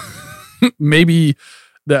 Maybe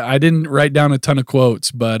I didn't write down a ton of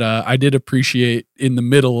quotes, but I did appreciate in the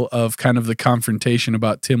middle of kind of the confrontation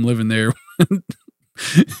about Tim living there.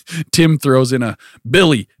 Tim throws in a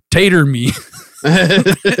Billy tater me in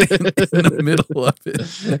the middle of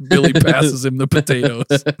it. Billy passes him the potatoes.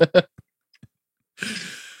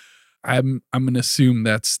 I'm gonna assume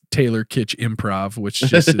that's Taylor Kitsch improv, which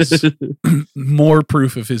just is more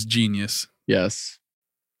proof of his genius. Yes.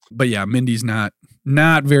 But yeah, Mindy's not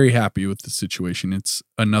very happy with the situation. It's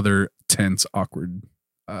another tense, awkward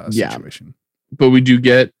situation. But we do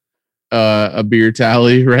get a beer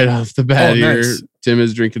tally right off the bat here. Nice. Tim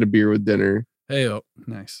is drinking a beer with dinner. Hey,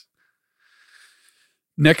 nice.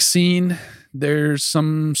 Next scene, there's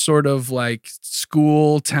some sort of like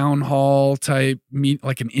school town hall type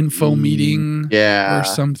like an info meeting or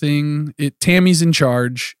something. Tammy's in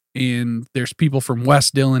charge, and there's people from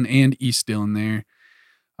West Dillon and East Dillon there.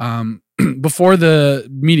 Before the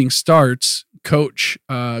meeting starts, Coach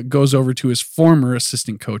goes over to his former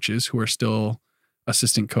assistant coaches, who are still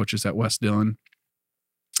assistant coaches at West Dillon,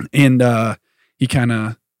 and he kind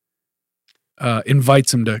of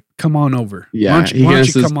invites him to come on over. Yeah, why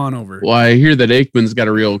don't you come on over? Well, I hear that Aikman's got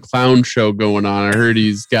a real clown show going on. I heard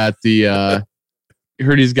he's got a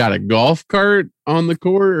golf cart on the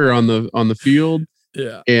court or on the field.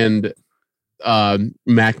 Yeah, and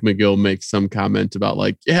Mac McGill makes some comment about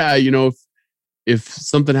like, yeah, you know, if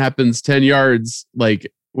something happens 10 yards,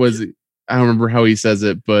 like I don't remember how he says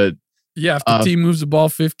it, but yeah, if the team moves the ball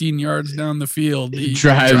 15 yards down the field, he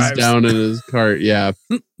drives down in his cart. Yeah.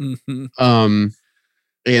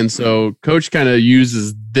 And so Coach kind of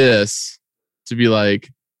uses this to be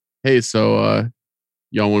like, hey, so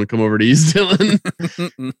y'all want to come over to East Dillon?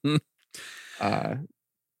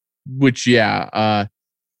 Which,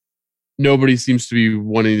 nobody seems to be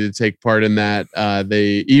wanting to take part in that.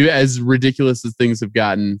 They, even as ridiculous as things have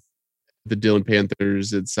gotten, the Dillon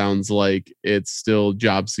Panthers, it sounds like it's still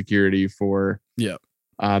job security for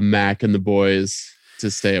Mac and the boys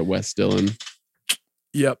to stay at West Dillon.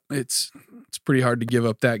 Yep, it's pretty hard to give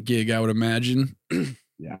up that gig, I would imagine.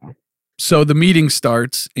 Yeah. So the meeting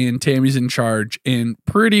starts, and Tammy's in charge, and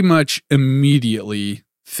pretty much immediately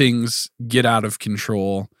things get out of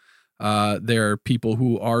control. There are people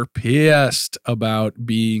who are pissed about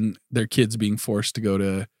their kids being forced to go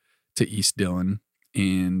to East Dillon,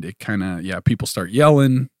 and it kind of, people start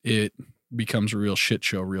yelling. It becomes a real shit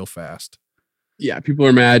show real fast. Yeah, people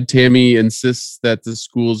are mad. Tammy insists that the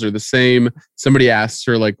schools are the same. Somebody asks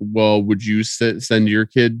her like, well, would you send your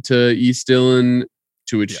kid to East Dillon?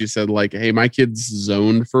 To which she said like, hey, my kid's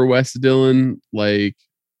zoned for West Dillon. Like,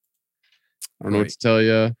 I don't know what to tell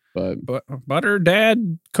you. But her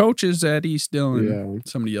dad coaches at East Dillon. Yeah.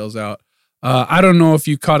 Somebody yells out. I don't know if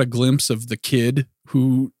you caught a glimpse of the kid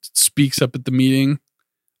who speaks up at the meeting.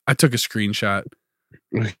 I took a screenshot.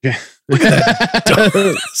 Okay. Look at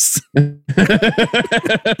that.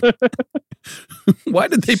 Why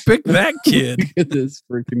did they pick that kid? Look at this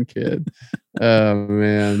freaking kid. Oh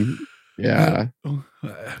man. Yeah.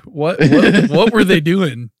 What were they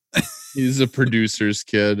doing? He's a producer's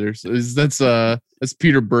kid, or that's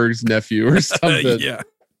Peter Berg's nephew or something. Yeah.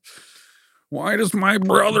 Why does my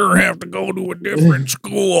brother have to go to a different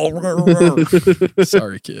school?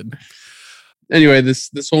 Sorry, kid. anyway, this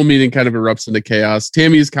whole meeting kind of erupts into chaos.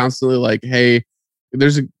 Tammy is constantly like, hey,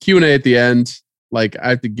 there's a Q&A at the end. Like, I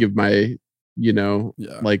have to give my,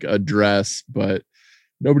 like address, but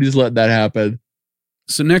nobody's letting that happen.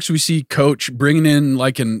 So next we see Coach bringing in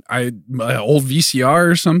like an old VCR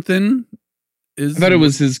or something. I thought it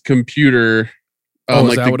was his computer.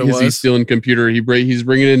 Is that what it was? He's stealing computer. He's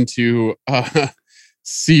bringing it into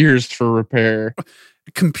Sears for repair.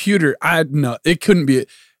 Computer. No, it couldn't be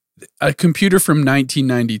a computer from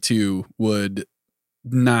 1992 would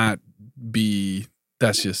not be.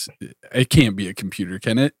 That's just, it can't be a computer,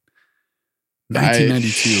 can it?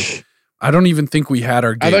 1992. I don't even think we had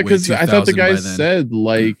our Gateway 2000 I thought the guy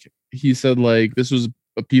he said this was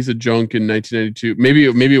a piece of junk in 1992.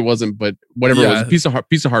 Maybe it wasn't, but whatever. It was a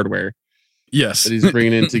piece of hardware. Yes, that he's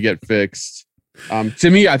bringing in to get fixed. To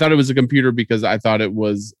me, I thought it was a computer because I thought it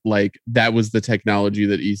was like that was the technology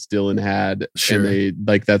that East Dillon had, sure. And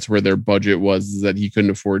they that's where their budget was, is that he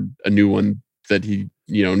couldn't afford a new one that he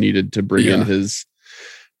needed to bring in his.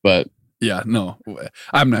 But yeah, no,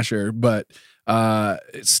 I'm not sure, but.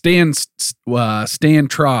 Stan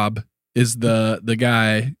Traub is the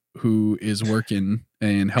guy who is working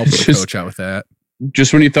and helping the Coach out with that.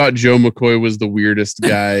 Just when you thought Joe McCoy was the weirdest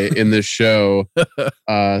guy in this show,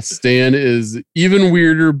 Stan is even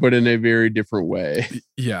weirder, but in a very different way.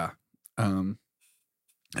 Yeah.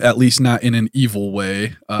 At least not in an evil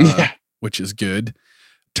way, which is good.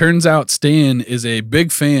 Turns out Stan is a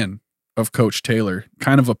big fan of Coach Taylor,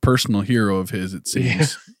 kind of a personal hero of his, it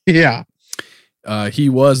seems. Yeah. He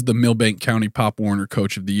was the Milbank County Pop Warner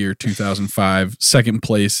Coach of the Year 2005, second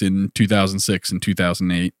place in 2006 and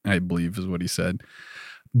 2008, I believe is what he said.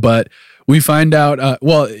 But we find out,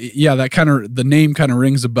 the name kind of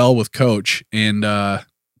rings a bell with Coach, and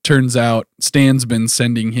turns out Stan's been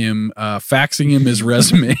sending him, faxing him his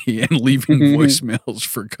resume and leaving voicemails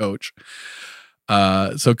for Coach.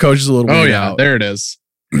 So Coach is a little weirded out. There it is.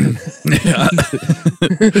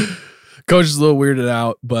 Coach is a little weirded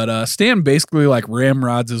out, but Stan basically like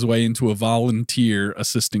ramrods his way into a volunteer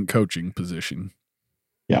assistant coaching position.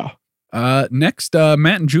 Yeah. Next,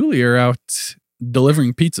 Matt and Julie are out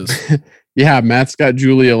delivering pizzas. Yeah, Matt's got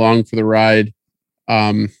Julie along for the ride.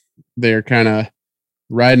 They're kind of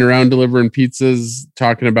riding around delivering pizzas,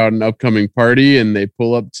 talking about an upcoming party, and they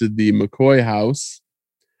pull up to the McCoy house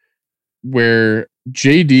where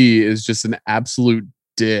JD is just an absolute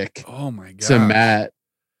dick. Oh my god. To Matt.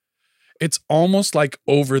 It's almost like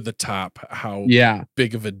over the top how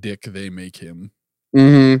big of a dick they make him.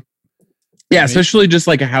 Mm-hmm. Yeah, especially just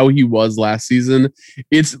like how he was last season.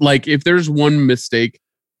 It's like if there's one mistake,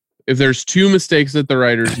 if there's two mistakes that the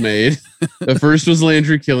writers made, the first was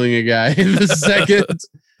Landry killing a guy. The second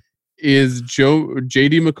is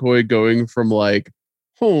JD McCoy going from like,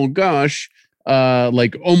 oh gosh,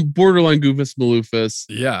 borderline Goofus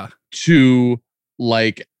Maloofus, to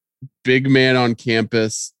like big man on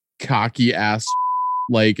campus, cocky ass,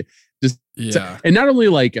 like just and not only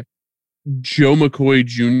like Joe McCoy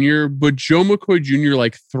Jr., but Joe McCoy Jr.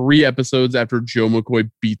 like 3 episodes after Joe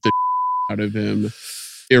McCoy beat the out of him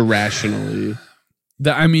irrationally.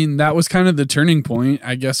 That was kind of the turning point,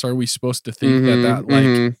 I guess. Are we supposed to think that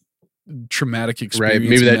like traumatic experience, right?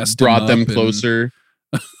 Maybe that brought them closer.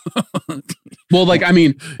 Well, like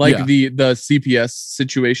the CPS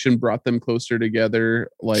situation brought them closer together,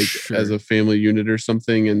 like as a family unit or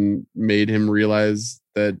something, and made him realize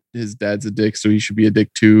that his dad's a dick, so he should be a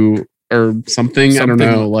dick too, or something. I don't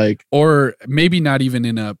know, like, or maybe not even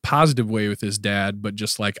in a positive way with his dad, but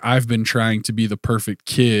just like, I've been trying to be the perfect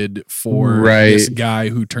kid for this guy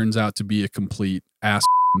who turns out to be a complete ass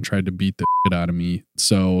and tried to beat the shit out of me.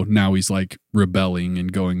 So now he's like rebelling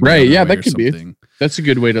and going right. Yeah, that could be. That's a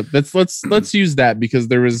good way to. Let's use that, because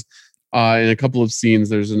there was in a couple of scenes.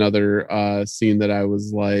 There's another scene that I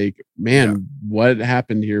was like, man, what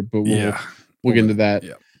happened here? But we'll get into that.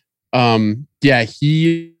 Yeah.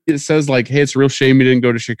 He says like, hey, it's a real shame you didn't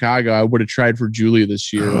go to Chicago. I would have tried for Julie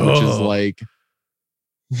this year, which is like,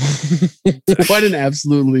 what an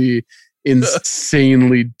absolutely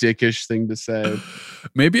insanely dickish thing to say.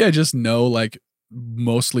 Maybe I just know like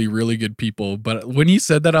mostly really good people, but when he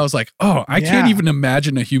said that, I was like, oh, I can't even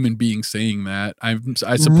imagine a human being saying that. I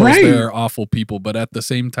suppose there are awful people, but at the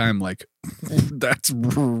same time, like, that's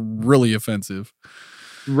really offensive.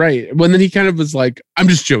 Right. When then he kind of was like, I'm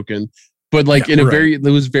just joking. But like it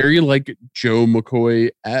was very like Joe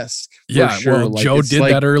McCoy-esque. Yeah, sure. Well, like, Joe did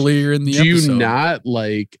that earlier in the episode. Do you not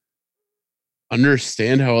like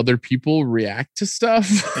understand how other people react to stuff?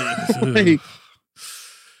 Like,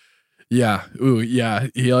 yeah. Ooh, yeah.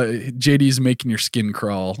 JD's making your skin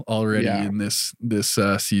crawl already in this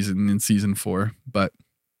season, in season 4. But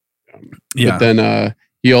Yeah. But then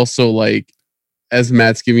he also like, as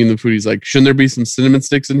Matt's giving him the food, he's like, shouldn't there be some cinnamon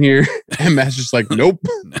sticks in here? And Matt's just like, nope.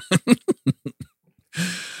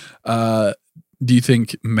 Do you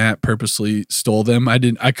think Matt purposely stole them? I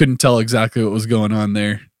couldn't tell exactly what was going on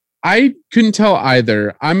there. I couldn't tell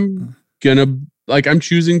either. I'm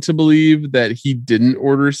choosing to believe that he didn't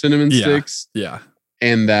order cinnamon sticks. Yeah.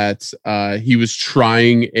 And that he was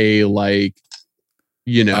trying a like,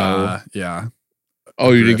 yeah.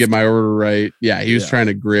 Oh, you didn't get my order right. Yeah, he was trying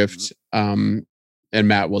to grift. And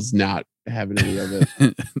Matt was not having any of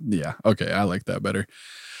it. Yeah. Okay. I like that better.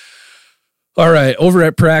 All right. Over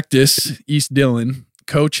at practice, East Dillon,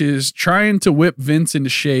 coach is trying to whip Vince into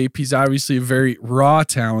shape. He's obviously a very raw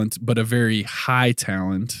talent, but a very high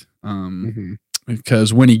talent.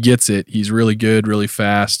 Because when he gets it, he's really good, really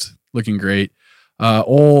fast, looking great.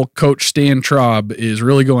 Old coach Stan Traub is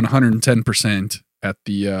really going 110% at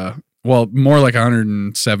the, more like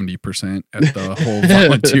 170% at the whole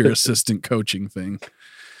volunteer assistant coaching thing.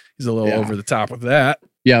 He's a little over the top with that.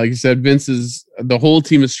 Yeah, like you said, the whole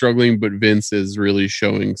team is struggling, but Vince is really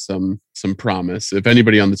showing some promise. If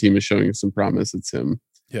anybody on the team is showing some promise, it's him.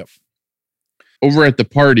 Yep. Over at the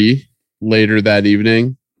party later that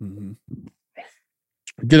evening,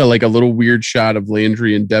 get a little weird shot of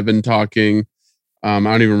Landry and Devin talking. I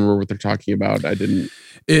don't even remember what they're talking about.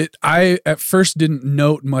 I at first didn't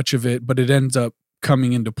note much of it, but it ends up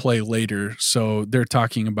coming into play later. So they're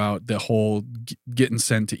talking about the whole getting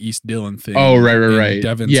sent to East Dillon thing. Oh, right.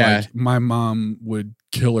 Devin's like, my mom would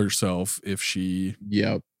kill herself if they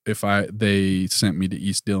sent me to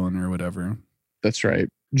East Dillon or whatever. That's right.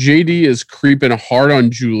 JD is creeping hard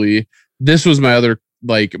on Julie. This was my other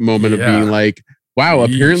moment of being like, wow,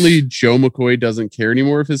 apparently Joe McCoy doesn't care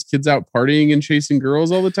anymore if his kid's out partying and chasing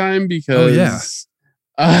girls all the time because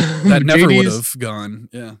that never would have gone.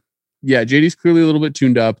 Yeah. Yeah, JD's clearly a little bit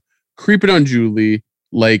tuned up, creeping on Julie,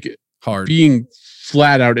 hard, being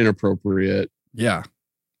flat out inappropriate. Yeah.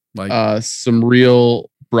 Some real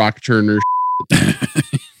Brock Turner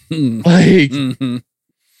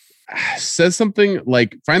says something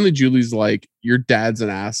finally Julie's like, your dad's an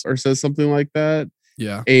ass, or says something like that.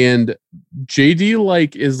 Yeah. And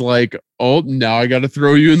JD is like, oh, now I got to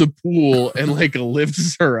throw you in the pool, and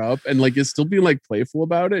lifts her up and is still being playful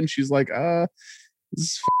about it. And she's like, this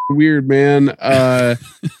is weird, man.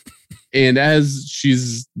 And as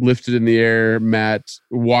she's lifted in the air, Matt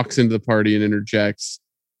walks into the party and interjects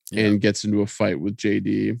and gets into a fight with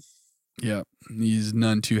JD. Yeah. He's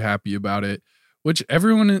none too happy about it, which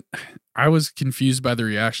I was confused by the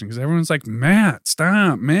reaction because everyone's like, Matt,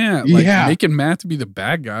 stop, Matt. Making Matt to be the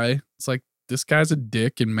bad guy. It's like, this guy's a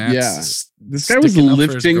dick and Matt's this guy was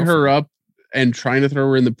lifting her up and trying to throw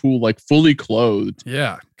her in the pool, fully clothed.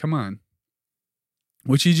 Yeah. Come on.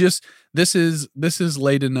 Which this is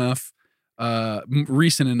late enough,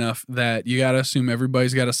 recent enough that you got to assume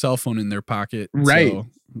everybody's got a cell phone in their pocket. Right. So,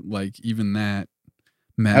 even that,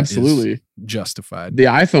 Matt absolutely is justified. The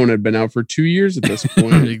iPhone had been out for 2 years at this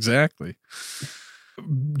point. Exactly.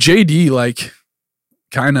 JD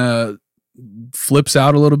kind of flips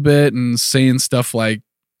out a little bit and saying stuff like,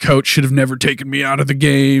 coach should have never taken me out of the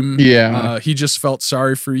game. Yeah. He just felt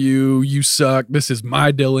sorry for you. You suck. This is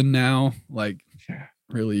my Dillon now.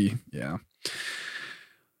 Really, yeah.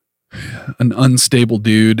 An unstable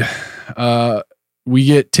dude. We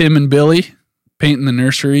get Tim and Billy painting the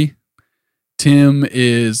nursery. Tim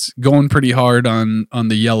is going pretty hard on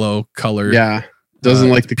the yellow color. Yeah. Doesn't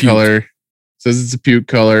like the puke. color. Says it's a puke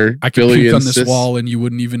color. I can puke on this wall and you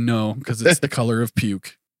wouldn't even know because it's the color of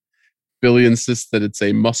puke. Billy insists that it's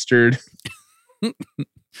a mustard.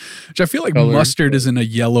 Which I feel like mustard isn't a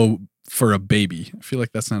yellow for a baby. I feel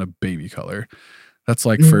like that's not a baby color. That's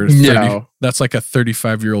for 30, that's like a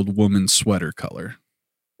 35-year-old woman's sweater color.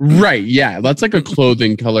 Right. Yeah. That's like a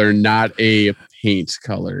clothing color, not a paint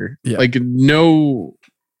color. Yeah. No,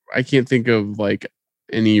 I can't think of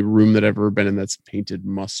any room that I've ever been in that's painted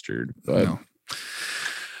mustard, but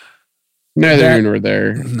neither here nor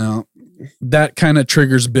there. No, that kind of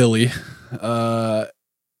triggers Billy.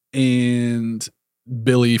 And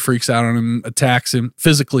Billy freaks out on him,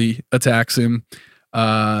 physically attacks him.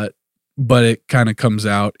 But it kind of comes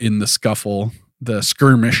out in the scuffle, the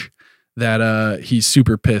skirmish, that he's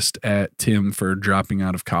super pissed at Tim for dropping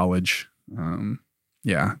out of college.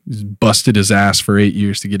 He's busted his ass for 8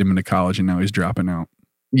 years to get him into college, and now he's dropping out.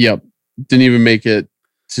 Yep. Didn't even make it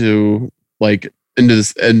to into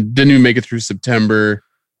this, and didn't even make it through September.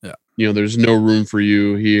 Yeah. There's no room for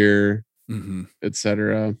you here,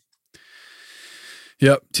 etc.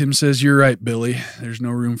 Yep. Tim says, you're right, Billy. There's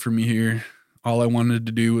no room for me here. All I wanted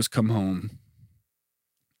to do was come home.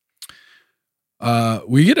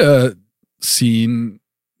 We get a scene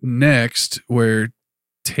next where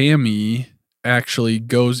Tammy actually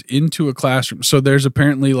goes into a classroom. So there's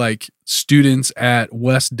apparently like students at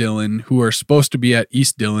West Dillon who are supposed to be at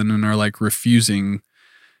East Dillon and are like refusing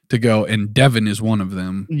to go, and Devin is one of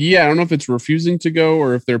them. Yeah, I don't know if it's refusing to go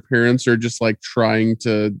or if their parents are just like trying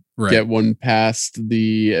to get one past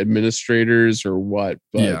the administrators or what.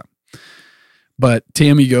 But yeah. But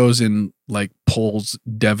Tammy goes and like pulls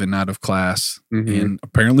Devin out of class, and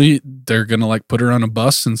apparently they're gonna like put her on a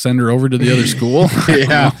bus and send her over to the other school.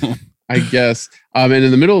 Yeah, I guess. And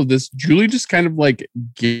in the middle of this, Julie just kind of like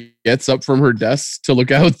gets up from her desk to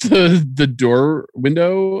look out the door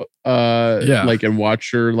window, like and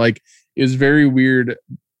watch her. Like, it was very weird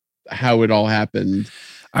how it all happened.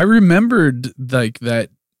 I remembered like that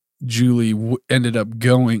Julie ended up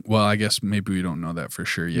going. Well, I guess maybe we don't know that for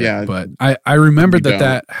sure yet. Yeah, but I remembered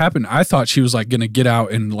that happened. I thought she was like going to get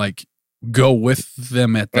out and like go with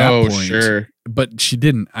them at that point. Sure. But she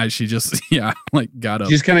didn't. She just like got up.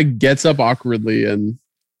 She just kind of gets up awkwardly and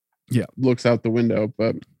looks out the window.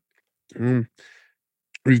 But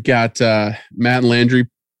we've got Matt and Landry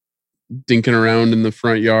dinking around in the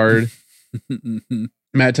front yard.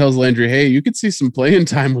 Matt tells Landry, "Hey, you could see some playing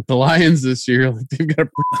time with the Lions this year. Like, they've got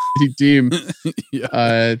a pretty team.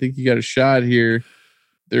 I think you got a shot here."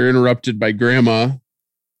 They're interrupted by Grandma,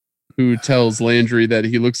 who tells Landry that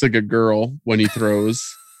he looks like a girl when he throws.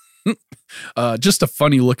 Just a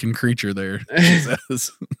funny looking creature there.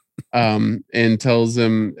 And tells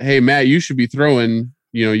him, "Hey, Matt, you should be throwing.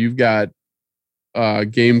 You know, you've got a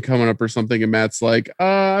game coming up or something." And Matt's like,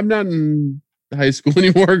 "I'm not in high school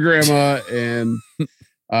anymore, Grandma, and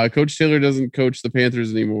Coach Taylor doesn't coach the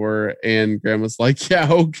Panthers anymore." And Grandma's like,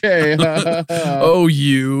 "Yeah, okay." Oh,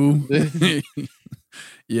 you.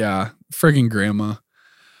 Yeah, friggin' Grandma.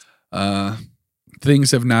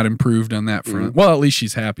 Things have not improved on that front. Well, at least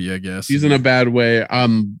she's happy, I guess. She's in a bad way.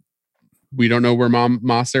 We don't know where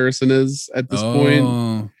Ma Saracen is at this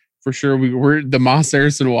point. For sure, we're the Ma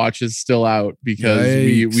Saracen watch is still out because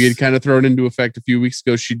we had kind of thrown into effect a few weeks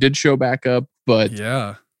ago. She did show back up, but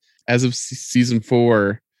as of season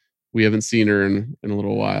 4, we haven't seen her in a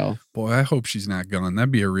little while. Boy, I hope she's not gone.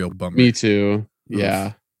 That'd be a real bummer. Me too.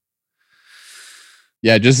 Yeah.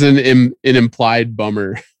 Yeah, just an implied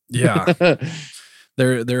bummer. Yeah.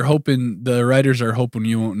 They're hoping, the writers are hoping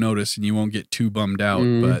you won't notice and you won't get too bummed out,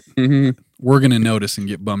 but we're going to notice and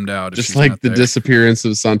get bummed out. Just like the disappearance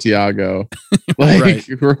of Santiago. Like,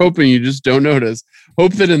 we're hoping you just don't notice.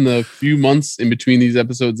 Hope that in the few months in between these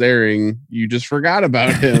episodes airing, you just forgot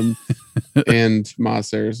about him and Ma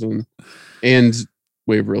Saracen and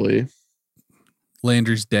Waverly.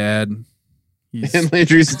 Landry's dad. And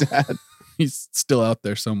Landry's dad. He's still out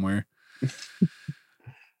there somewhere.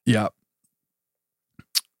 Yeah.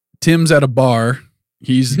 Tim's at a bar.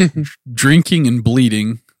 He's drinking and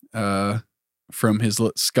bleeding from his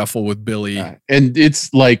scuffle with Billy. And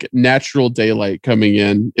it's like natural daylight coming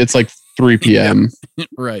in. It's like 3 p.m.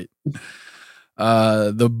 Right.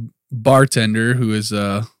 The bartender, who is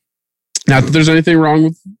not that there's anything wrong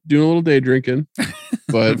with doing a little day drinking,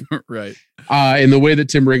 but right. And the way that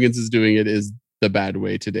Tim Riggins is doing it is the bad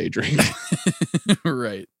way to day drink.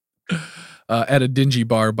 Right. At a dingy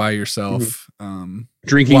bar by yourself.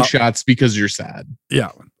 Drinking shots because you're sad.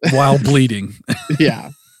 Yeah. While bleeding. Yeah.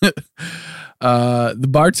 The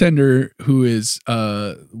bartender, who is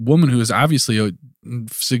a woman who is obviously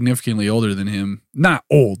significantly older than him, not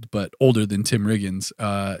old, but older than Tim Riggins.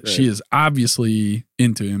 She is obviously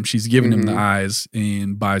into him. She's giving him the eyes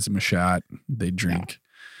and buys him a shot. They drink.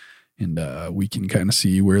 And we can kind of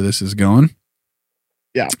see where this is going.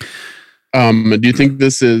 Yeah. Do you think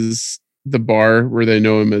this is the bar where they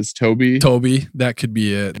know him as Toby? Toby, that could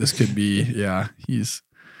be it. This could be, he's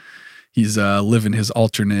living his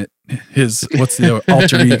alternate, what's the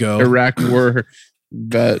alter ego? Iraq War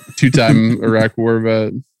vet, 2-time Iraq War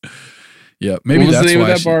vet. Yeah, maybe what was that's the name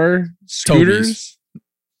why of that bar? Scooters?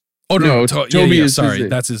 Oh no, Toby is sorry,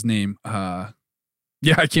 that's his name. I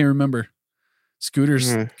can't remember.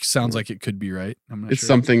 Scooters sounds like it could be right. I'm not it's sure.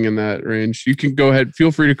 Something in that range. You can go ahead.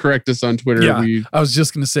 Feel free to correct us on Twitter. Yeah, I was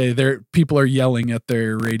just going to say people are yelling at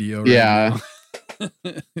their radio. Right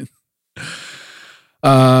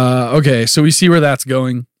now. Okay, so we see where that's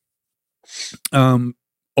going.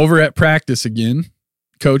 Over at practice again,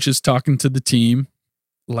 coach is talking to the team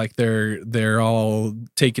like they're all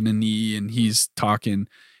taking a knee and he's talking.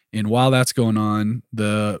 And while that's going on,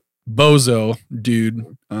 the bozo dude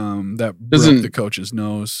that broke the coach's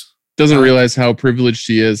nose doesn't realize how privileged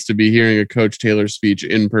he is to be hearing a Coach Taylor speech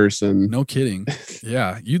in person. No kidding.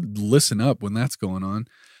 Yeah, you listen up when that's going on.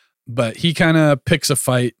 But he kind of picks a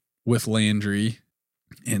fight with Landry.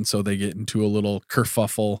 And so they get into a little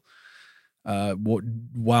kerfuffle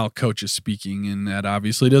while Coach is speaking. And that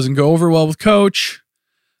obviously doesn't go over well with Coach.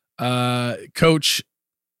 Coach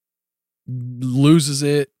loses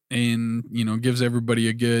it and, gives everybody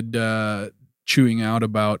a good chewing out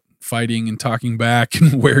about fighting and talking back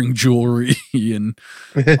and wearing jewelry and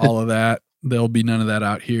all of that. There'll be none of that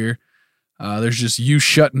out here. There's just you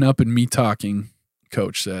shutting up and me talking,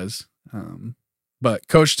 Coach says. But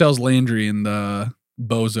Coach tells Landry and the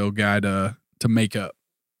bozo guy to make up.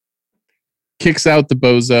 Kicks out the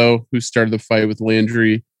bozo who started the fight with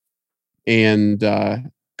Landry and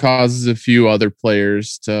causes a few other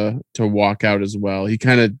players to walk out as well. He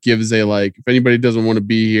kind of gives a if anybody doesn't want to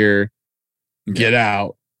be here, get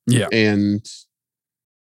out. Yeah. And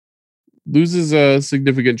loses a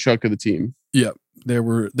significant chunk of the team. Yep. There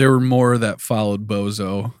were more that followed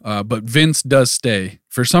Bozo, but Vince does stay.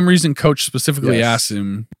 For some reason, Coach specifically asks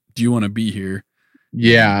him, "Do you want to be here?"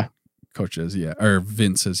 Yeah. Coach says, "Yeah," or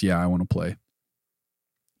Vince says, "Yeah, I want to play."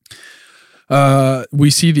 We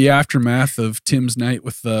see the aftermath of Tim's night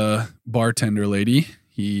with the bartender lady.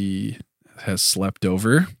 He has slept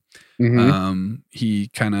over. Mm-hmm. He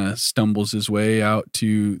kind of stumbles his way out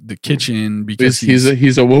to the kitchen because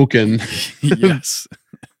he's awoken. Yes.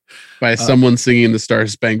 By someone singing the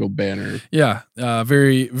Star-Spangled Banner. Yeah.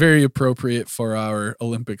 Very, very appropriate for our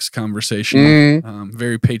Olympics conversation.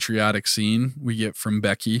 Very patriotic scene we get from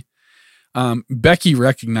Becky. Becky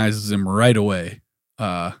recognizes him right away.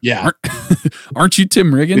 Yeah. Aren't you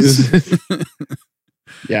Tim Riggins?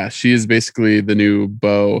 Yeah, she is basically the new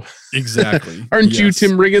Bo. Exactly. Aren't you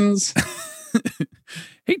Tim Riggins?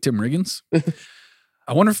 Hey, Tim Riggins.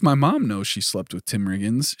 I wonder if my mom knows she slept with Tim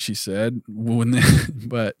Riggins, she said.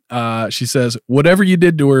 But she says, whatever you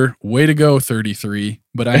did to her, way to go, 33.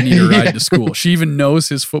 But I need a ride to school. She even knows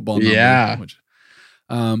his football number. Yeah.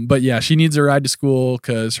 But yeah, she needs a ride to school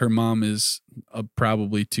because her mom is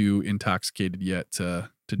probably too intoxicated yet to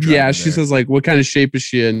drive. Yeah, she says, what kind of shape is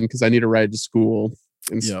she in? Because I need a ride to school.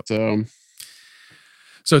 And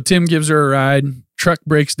so Tim gives her a ride. Truck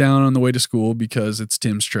breaks down on the way to school because it's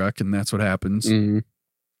Tim's truck, and that's what happens. Mm-hmm.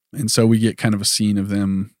 And so we get kind of a scene of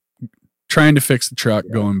them trying to fix the truck,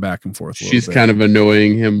 going back and forth. She's kind of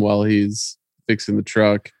annoying him while he's fixing the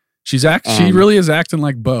truck. She really is acting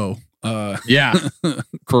like Bo. Yeah,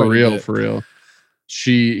 for real.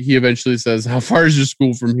 He eventually says, "How far is your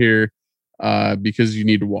school from here?" Because you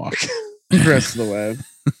need to walk the rest of the way.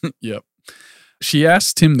 Yep. She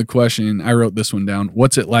asked Tim the question. I wrote this one down.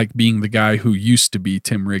 What's it like being the guy who used to be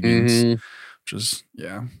Tim Riggins? Mm-hmm. Which is,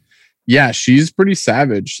 yeah. Yeah, she's pretty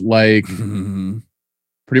savage. Pretty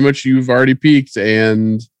much you've already peaked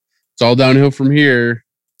and it's all downhill from here.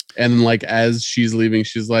 And as she's leaving,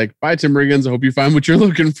 she's like, "Bye, Tim Riggins. I hope you find what you're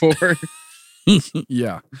looking for."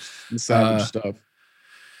 Yeah. Savage stuff.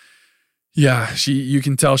 Yeah, you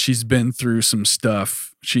can tell she's been through some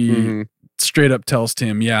stuff. She straight up tells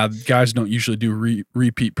Tim, "Yeah, guys don't usually do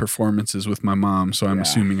repeat performances with my mom, so I'm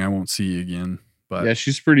assuming I won't see you again." But yeah,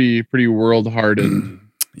 she's pretty world hardened.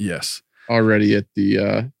 Yes. Already at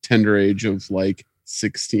the tender age of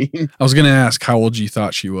 16. I was going to ask how old you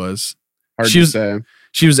thought she was. Hard to say.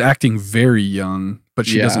 She was acting very young, but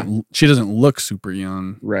she doesn't look super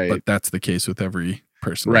young. Right. But that's the case with every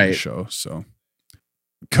person on the show. So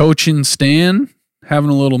Coach and Stan having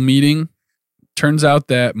a little meeting. Turns out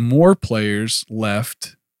that more players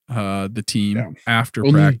left the team after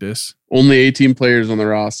practice. Only 18 players on the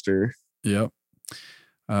roster. Yep.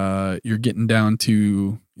 You're getting down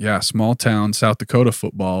to small town South Dakota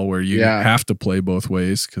football where you have to play both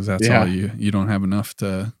ways because that's all you don't have enough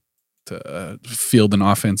to field an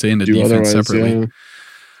offense and a defense separately. Yeah.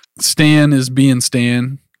 Stan is being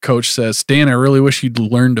Stan. Coach says, "Stan, I really wish you'd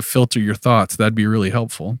learn to filter your thoughts. That'd be really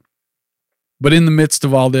helpful." But in the midst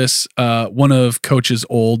of all this, one of Coach's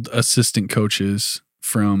old assistant coaches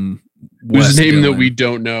from whose name that we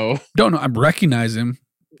don't know. I recognize him.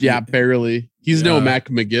 Yeah, barely. He's no Mac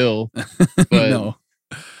McGill. But no.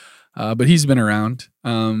 But he's been around.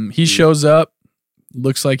 He shows up.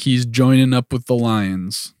 Looks like he's joining up with the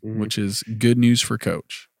Lions, which is good news for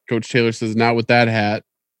Coach. Coach Taylor says, "Not with that hat."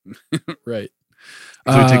 Right.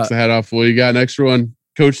 So he takes the hat off. Well, you got an extra one.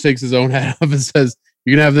 Coach takes his own hat off and says,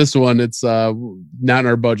 "You can have this one. It's not in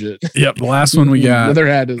our budget." Yep. The last one we got. Another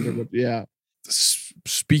hat is, yeah.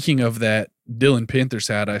 Speaking of that Dylan Panthers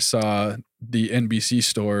hat, I saw the NBC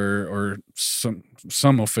store or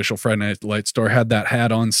some official Friday Night Light store had that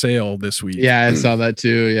hat on sale this week. Yeah, I saw that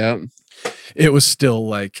too. Yeah. It was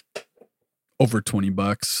still over $20.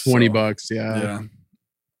 $20, yeah.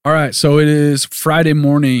 All right, so it is Friday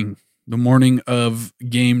morning, the morning of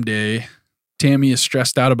game day. Tammy is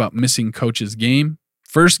stressed out about missing Coach's game.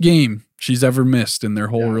 First game she's ever missed in their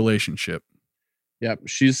whole relationship. Yep.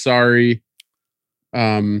 She's sorry.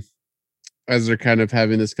 As they're kind of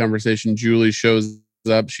having this conversation, Julie shows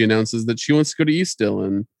up. She announces that she wants to go to East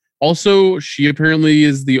Dillon. Also, she apparently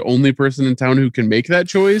is the only person in town who can make that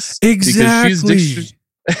choice. Exactly. She's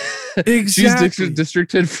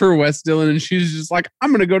districted for West Dillon, and she's just like,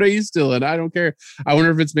 I'm going to go to East Dillon. I don't care. I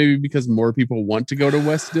wonder if it's maybe because more people want to go to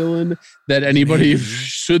West Dillon that anybody,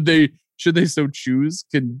 should they so choose,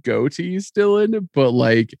 can go to East Dillon. But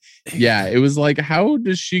like, yeah, it was like, how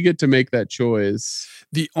does she get to make that choice?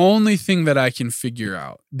 The only thing that I can figure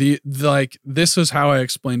out, this was how I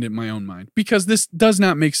explained it in my own mind, because this does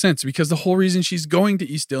not make sense, because the whole reason she's going to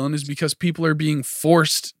East Dillon is because people are being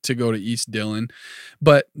forced to go to East Dillon.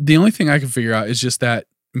 But the only thing I can figure out is just that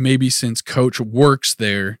maybe since Coach works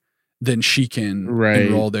there, then she can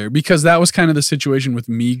enroll there, because that was kind of the situation with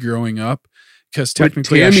me growing up. Because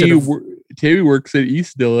technically, Tammy works at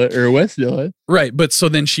East Dillon or West Dillon, right? But so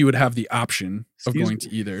then she would have the option of going to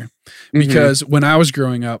either. Because when I was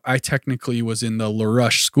growing up, I technically was in the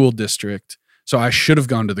LaRush school district, so I should have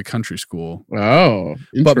gone to the country school. Oh,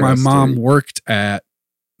 but my mom worked at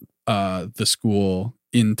the school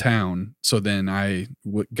in town, so then I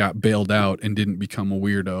got bailed out and didn't become a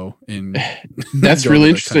weirdo. And that's really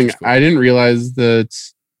interesting. I didn't realize that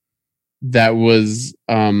was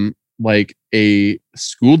like a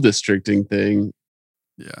school districting thing.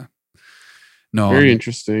 Yeah. No. Very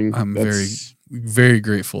interesting. I'm very, very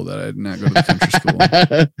grateful that I did not go to the country school,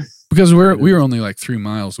 because we were only like 3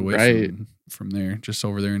 miles away from there, just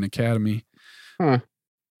over there in Academy. Huh.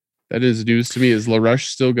 That is news to me. Is LaRush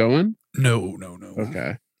still going? No.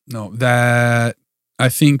 Okay. No, that I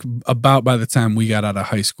think about by the time we got out of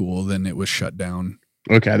high school, then it was shut down.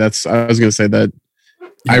 Okay. I was going to say that.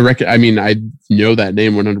 Yeah. I know that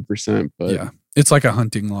name 100%, but yeah, it's like a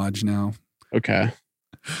hunting lodge now. Okay.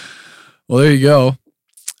 Well, there you go.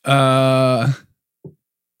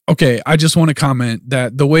 Okay. I just want to comment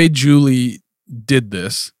that the way Julie did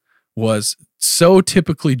this was so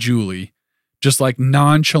typically Julie, just like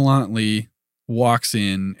nonchalantly walks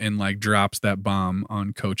in and like drops that bomb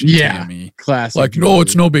on Coach and Tammy. Classic. Like, Julie. No,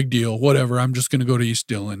 it's no big deal. Whatever. I'm just going to go to East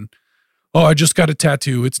Dillon. Oh, I just got a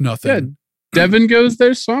tattoo. It's nothing. Good. Devin goes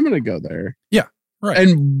there, so I'm going to go there. Yeah, right.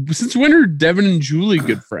 And since when are Devin and Julie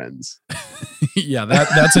good friends? Yeah,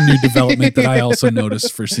 that's a new development that I also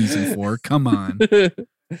noticed for season 4. Come on.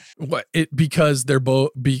 What? Because they're both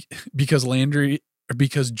because Landry,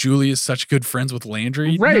 because Julie is such good friends with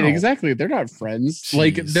Landry? Right, no. Exactly. They're not friends. Jeez.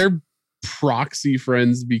 Like, they're proxy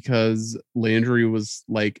friends because Landry was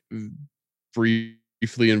like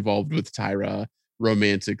briefly involved with Tyra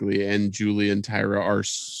romantically, and Julie and Tyra are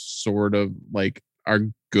sort of like are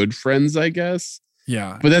good friends, I guess.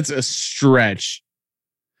 Yeah, but that's a stretch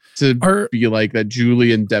to be like that.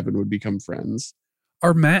 Julie and Devin would become friends.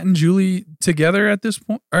 Are Matt and Julie together at this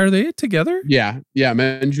point? Are they together? Yeah,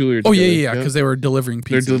 Matt and Julie are together. Oh yeah, because they were delivering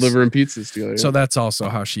pizzas. They're delivering pizzas together. So that's also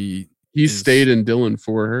how he stayed in Dillon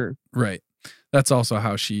for her. Right. That's also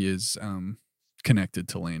how she is connected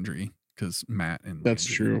to Landry, because Matt and that's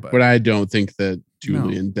Landry, true. But I don't think that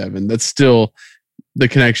Julie and Devin, that's still, the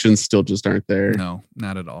connections still just aren't there. No,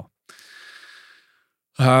 not at all.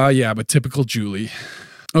 Yeah, but typical Julie.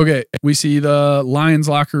 Okay, we see the Lions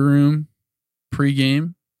locker room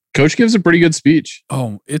pregame. Coach gives a pretty good speech.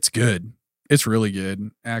 Oh, it's good. It's really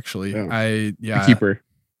good, actually. The keeper.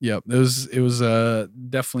 Yep, it was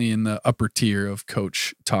definitely in the upper tier of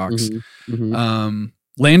Coach talks.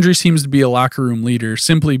 Landry seems to be a locker room leader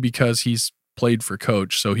simply because he's played for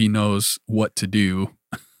Coach, so he knows what to do.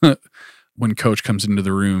 When Coach comes into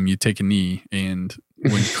the room, you take a knee, and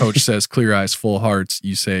when Coach says clear eyes, full hearts,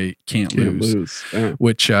 you say can't lose. Yeah.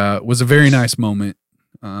 Which was a very nice moment.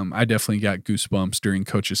 I definitely got goosebumps during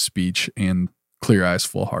Coach's speech and clear eyes,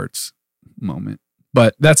 full hearts moment.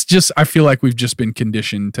 But that's just, I feel like we've just been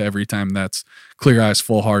conditioned to every time that's clear eyes,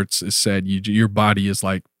 full hearts is said, your body is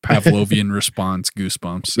like Pavlovian response,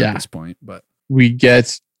 goosebumps at this point. But we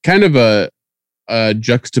get kind of a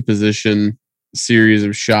juxtaposition series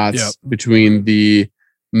of shots between the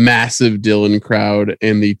massive Dillon crowd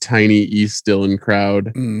and the tiny East Dillon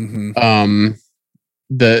crowd.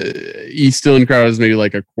 The East Dillon crowd is maybe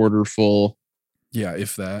like a quarter full. Yeah,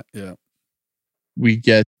 if that. Yeah. We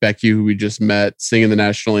get Becky, who we just met, singing the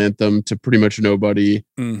national anthem to pretty much nobody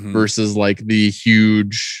versus like the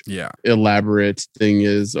huge, elaborate thing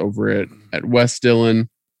is over at West Dillon.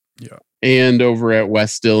 Yeah. And over at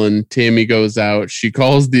West Dillon, Tammy goes out. She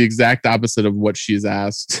calls the exact opposite of what she's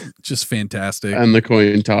asked. Just fantastic. And the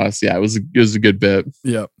coin toss. Yeah, it was a good bit.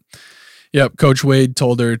 Yep. Yep. Coach Wade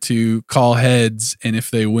told her to call heads, and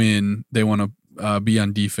if they win, they want to be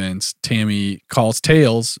on defense. Tammy calls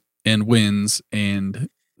tails and wins, and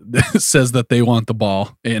says that they want the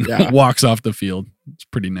ball, and walks off the field. It's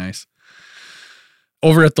pretty nice.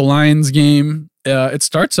 Over at the Lions game, it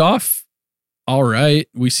starts off all right.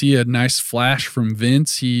 We see a nice flash from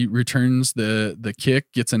Vince. He returns the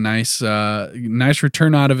kick, gets a nice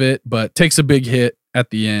return out of it, but takes a big hit at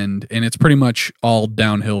the end, and it's pretty much all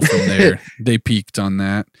downhill from there. They peaked on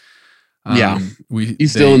that.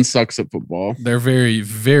 East Dillon sucks at football. They're very,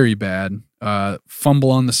 very bad.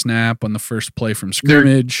 Fumble on the snap on the first play from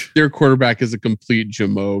scrimmage. Their quarterback is a complete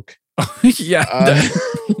jamoke. Yeah.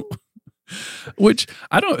 Which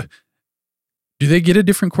I don't. Do they get a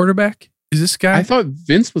different quarterback? Is this guy? I thought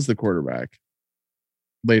Vince was the quarterback.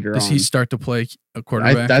 Later Does on, he start to play a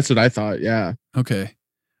quarterback? That's what I thought. Yeah. Okay.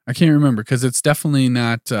 I can't remember because it's definitely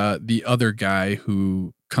not the other guy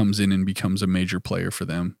who comes in and becomes a major player for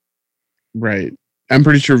them. Right. I'm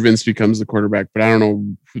pretty sure Vince becomes the quarterback, but I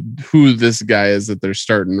don't know who this guy is that they're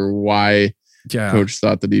starting or why Coach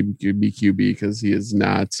thought that he could be QB, because he is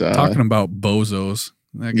not. Talking about bozos.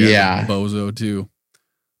 That guy's a bozo too.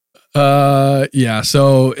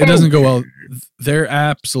 So it doesn't go well. They're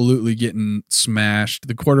absolutely getting smashed.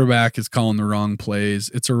 The quarterback is calling the wrong plays.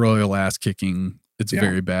 It's a royal ass kicking. It's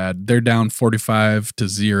very bad. They're down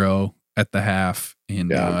 45-0 at the half,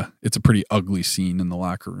 and it's a pretty ugly scene in the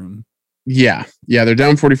locker room. Yeah. They're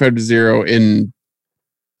down 45-0 in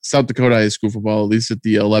South Dakota high school football, at least at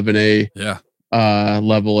the 11A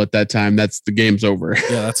level at that time. That's the game's over.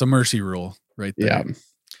 Yeah, that's a mercy rule right there. Yeah.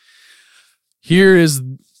 Here is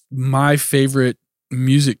my favorite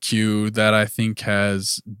music cue that I think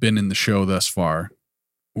has been in the show thus far.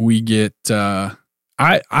 We get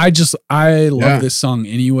I love this song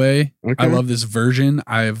anyway. Okay. I love this version.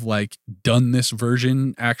 I've done this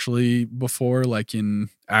version actually before, in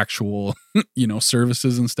actual,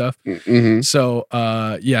 services and stuff. Mm-hmm. So,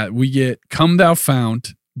 we get Come Thou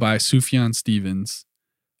Fount by Sufjan Stevens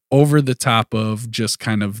over the top of just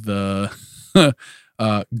kind of the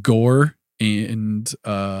gore and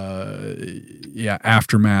aftermath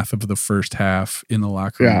of the first half in the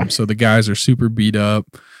locker room. So the guys are super beat up.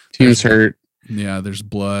 Team's hurt. Yeah, there's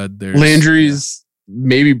blood. There's Landry's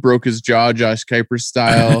maybe broke his jaw, Josh Kuiper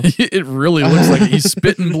style. It really looks like he's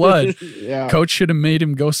spitting blood. Yeah. Coach should have made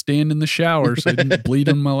him go stand in the shower so he didn't bleed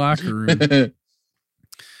in my locker room.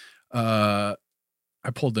 I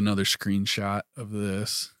pulled another screenshot of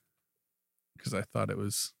this because I thought it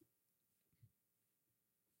was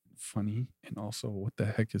funny, and also, what the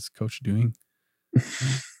heck is Coach doing?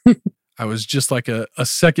 I was just a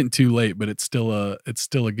second too late, but it's still a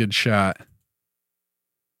good shot.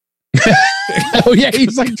 Oh yeah,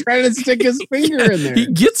 he's trying to stick his finger in there. He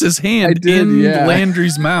gets his hand in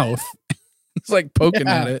Landry's mouth. He's poking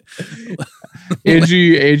at it.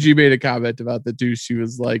 Angie made a comment about the too. She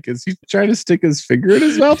was like, "Is he trying to stick his finger in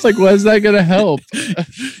his mouth? What is that going to help?"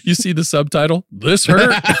 You see the subtitle? This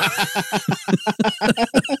hurt.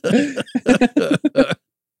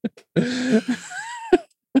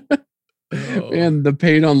 Man, the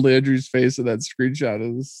pain on Landry's face in that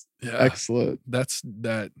screenshot is excellent. That's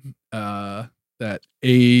that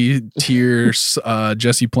A-tier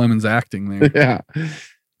Jesse Plemons acting there.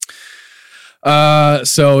 Yeah.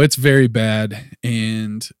 So it's very bad,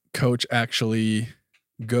 and Coach actually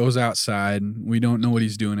goes outside. We don't know what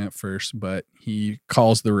he's doing at first, but he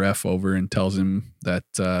calls the ref over and tells him that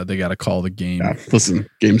they got to call the game. Yeah, listen,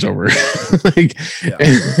 game's over. Can't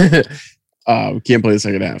play the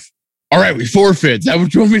second half. All right, we forfeit. Is that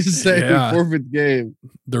what you want me to say? Yeah. We forfeit the game.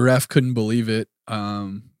 The ref couldn't believe it,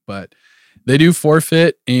 but they do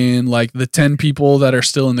forfeit, and the 10 people that are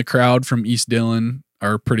still in the crowd from East Dillon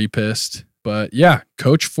are pretty pissed. But yeah,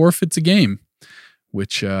 Coach forfeits a game,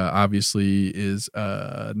 which obviously is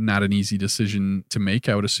not an easy decision to make,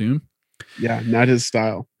 I would assume. Yeah, not his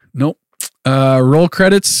style. Nope. Roll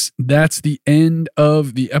credits. That's the end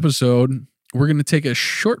of the episode. We're going to take a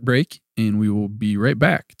short break, and we will be right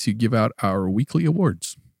back to give out our weekly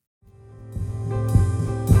awards.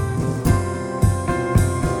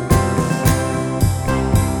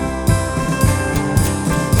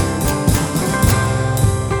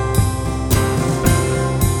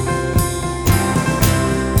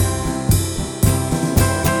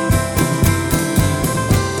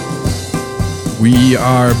 We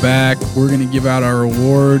are back. We're going to give out our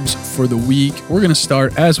awards for the week. We're going to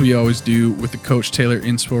start, as we always do, with the Coach Taylor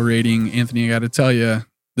Inspo rating. Anthony, I got to tell you,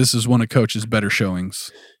 this is one of Coach's better showings.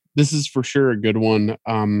 This is for sure a good one.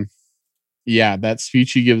 That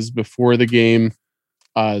speech he gives before the game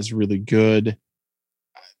is really good.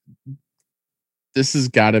 this has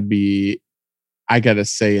got to be, I got to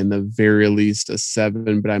say, in the very least a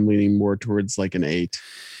 7, but I'm leaning more towards like an 8.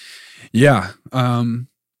 Yeah.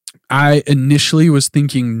 I initially was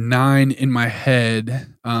thinking 9 in my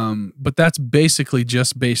head, but that's basically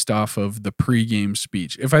just based off of the pregame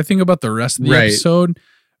speech. If I think about the rest of the episode, it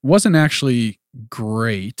wasn't actually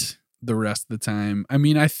great the rest of the time. I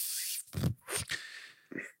mean,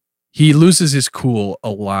 he loses his cool a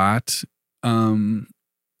lot.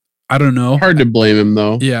 I don't know. Hard to blame him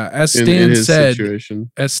though. Yeah, as Stan said,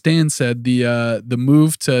 the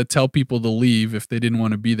move to tell people to leave if they didn't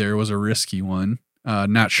want to be there was a risky one.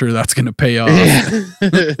 Not sure that's going to pay off.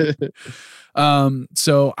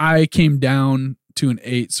 So I came down to an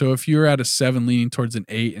 8. So if you're at a 7 leaning towards an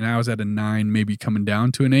 8 and I was at a 9 maybe coming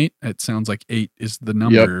down to an 8, it sounds like 8 is the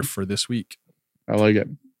number for this week. I like it.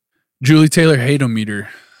 Julie Taylor hate-o-meter.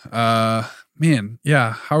 Man,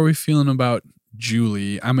 yeah, how are we feeling about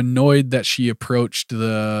Julie? I'm annoyed that she approached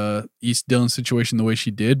the East Dillon situation the way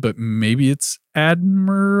she did, but maybe it's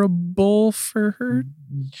admirable for her.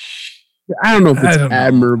 I don't know if it's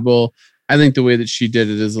admirable. I think the way that she did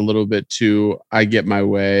it is a little bit too, I get my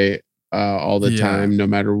way all the time, no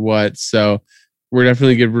matter what. So we're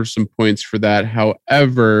definitely give her some points for that.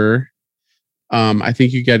 However, I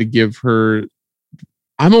think you got to give her,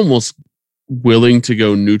 I'm almost willing to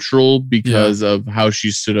go neutral because of how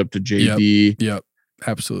she stood up to JD. Yep.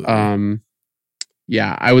 Absolutely.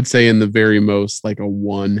 Yeah, I would say in the very most like a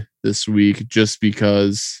 1 this week, just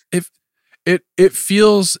because it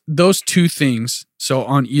feels those two things. So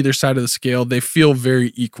on either side of the scale, they feel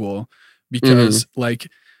very equal because like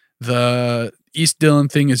the East Dillon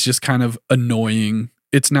thing is just kind of annoying.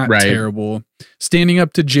 It's not terrible. Standing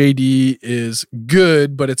up to JD is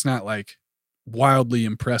good, but it's not like wildly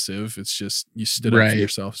impressive. It's just you stood up for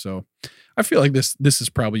yourself. So I feel like this is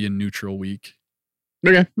probably a neutral week.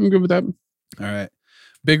 Okay, I'm good with that. All right.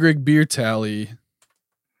 Big Rig beer tally.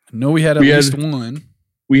 I know we had at least one.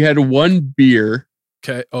 We had 1 beer.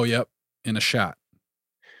 Okay. Oh, yep. And a shot.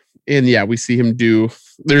 And yeah, we see him do,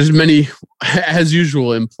 there's many, as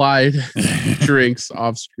usual, implied drinks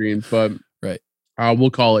off screen, but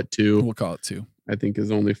we'll call it 2. We'll call it 2. I think is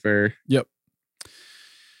only fair. Yep.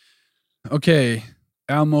 Okay.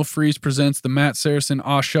 Almo Freeze presents the Matt Saracen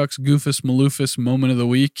Aw Shucks Goofus Maloofus moment of the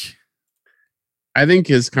week. I think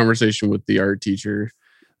his conversation with the art teacher.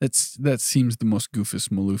 That seems the most Goofus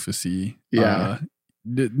Maloofus-y. Yeah.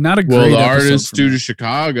 Not a great Well, the artist due to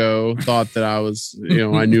Chicago thought that I was,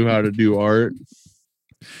 I knew how to do art.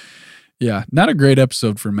 Yeah. Not a great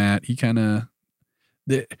episode for Matt. He kind of,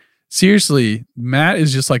 seriously, Matt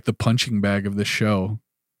is just like the punching bag of the show.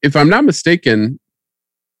 If I'm not mistaken,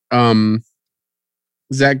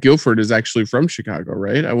 Zach Guilford is actually from Chicago,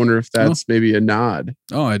 right? I wonder if that's maybe a nod.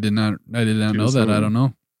 Oh, I did not know that. I don't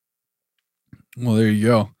know. Well, there you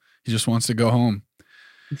go. He just wants to go home.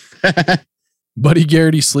 Buddy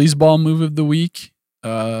Garrity sleazeball move of the week.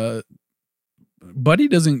 Buddy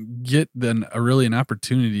doesn't get really an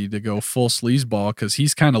opportunity to go full sleazeball because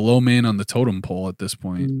he's kind of low man on the totem pole at this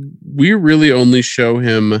point. We really only show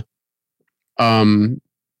him,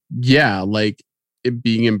 like it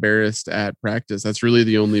being embarrassed at practice. That's really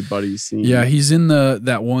the only Buddy scene. Yeah, he's in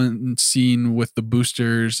that one scene with the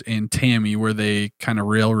boosters and Tammy where they kind of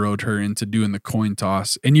railroad her into doing the coin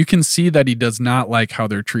toss, and you can see that he does not like how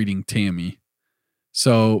they're treating Tammy.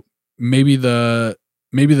 So maybe the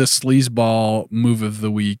sleazeball move of the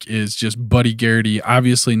week is just Buddy Garrity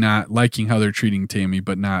obviously not liking how they're treating Tammy,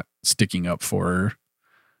 but not sticking up for her.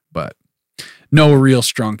 But no real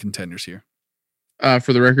strong contenders here.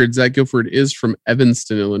 For the record, Zach Guilford is from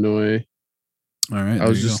Evanston, Illinois. All right. I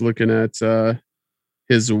was just looking at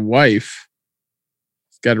his wife.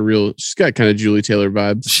 She's got kind of Julie Taylor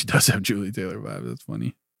vibes. She does have Julie Taylor vibes. That's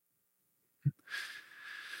funny.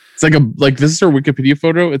 It's like this is her Wikipedia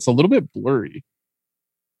photo. It's a little bit blurry.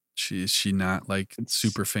 Is she not like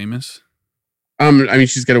super famous? I mean,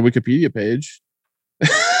 she's got a Wikipedia page.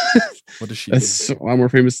 What does she That's do? a lot more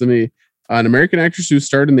famous than me. An American actress who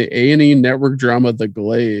starred in the A&E network drama The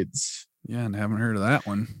Glades. Yeah, and haven't heard of that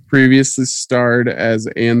one. Previously starred as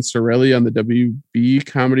Anne Sorelli on the WB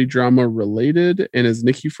comedy drama Related and as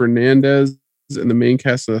Nikki Fernandez in the main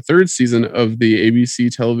cast of the 3rd season of the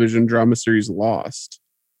ABC television drama series Lost.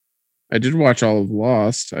 I did watch all of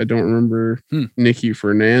Lost. I don't remember Nikki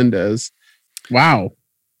Fernandez. Wow.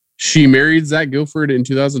 She married Zach Guilford in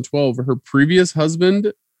 2012. Her previous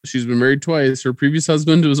husband, she's been married twice. Her previous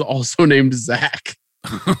husband was also named Zach.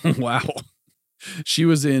 Wow. She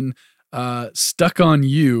was in Stuck on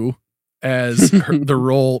You as the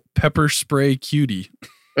role Pepper Spray Cutie.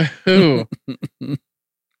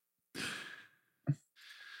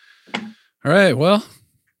 All right. Well,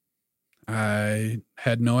 I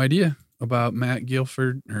had no idea about Matt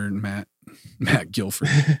Guilford.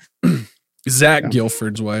 Zach Yeah.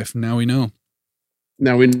 Guilford's wife. Now we know.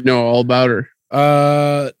 Now we know all about her.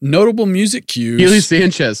 Notable music cues. Keely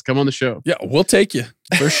Sanchez, come on the show. Yeah, we'll take you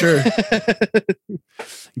for sure.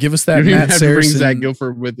 Give us that You don't even Matt have to bring Saracen. Zach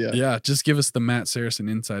Guilford with you. Yeah, just give us the Matt Saracen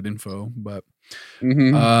inside info. But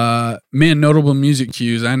Mhm. man, notable music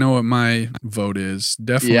cues. I know what my vote is.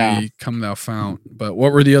 Definitely Yeah. Come Thou Fount. But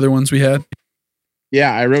what were the other ones we had?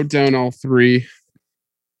 Yeah, I wrote down all three.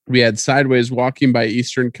 We had Sideways Walking by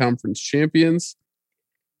Eastern Conference Champions.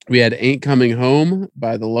 We had Ain't Coming Home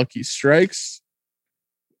by the Lucky Strikes.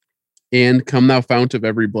 And Come Thou Fount of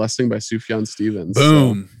Every Blessing by Sufjan Stevens.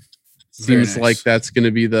 Boom. So, Very seems nice. like that's going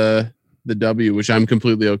to be the W, which I'm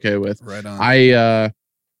completely okay with. Right on.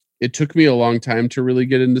 It took me a long time to really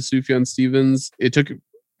get into Sufjan Stevens. It took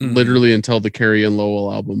Mhm. literally until the Carrie and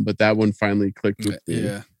Lowell album, but that one finally clicked with me.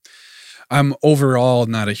 Yeah. I'm overall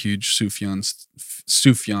not a huge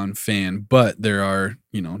Sufjan fan, but there are,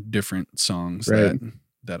 different songs Right.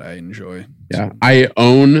 that I enjoy. Yeah, So- I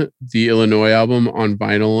own the Illinois album on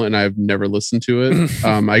vinyl, and I've never listened to it.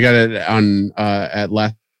 I got it on at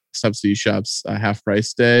Last Subsidy Shop's half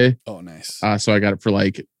price day, Oh, nice. so I got it for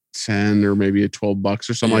like 10 or maybe $12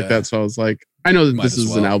 or something like Yeah. that. So I was like, I know that Might this as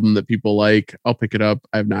is an well. album that people like. I'll pick it up.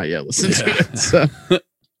 I have not yet listened to it. So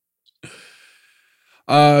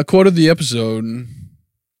Quote of the episode.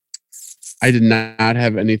 I did not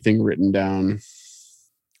have anything written down.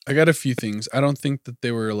 I got a few things. I don't think that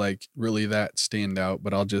they were like really that stand out,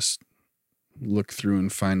 but I'll just look through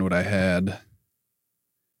and find what I had.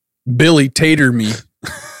 Billy Tater me.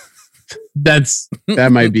 That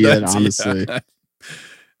might be it, That's- honestly. yeah.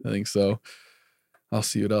 I think so. I'll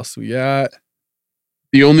see what else we got.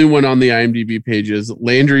 The only one on the IMDb page is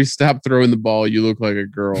Landry, stop throwing the ball. You look like a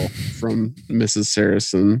girl from Mrs.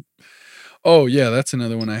 Saracen. Oh yeah, that's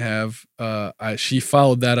another one I have. She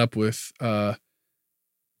followed that up with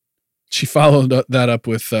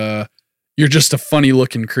you're just a funny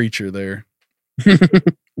looking creature there.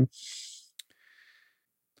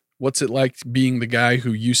 What's it like being the guy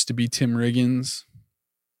who used to be Tim Riggins?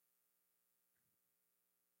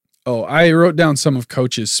 Oh, I wrote down some of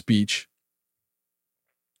Coach's speech.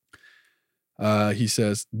 He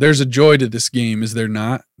says, "There's a joy to this game, is there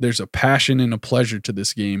not? There's a passion and a pleasure to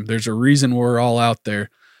this game. There's a reason we're all out there,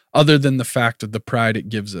 other than the fact of the pride it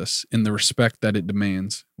gives us and the respect that it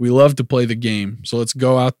demands. We love to play the game, so let's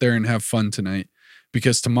go out there and have fun tonight.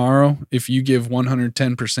 Because tomorrow, if you give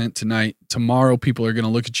 110% tonight, tomorrow people are going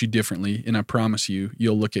to look at you differently, and I promise you,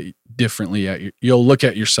 you'll look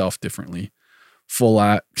at yourself differently. Full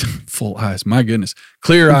eyes, my goodness,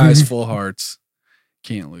 clear eyes, full hearts,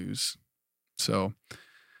 can't lose." So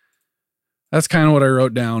that's kind of what I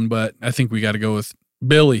wrote down, but I think we got to go with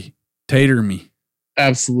Billy Tater me.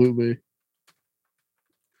 Absolutely.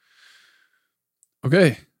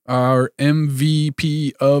 Okay, our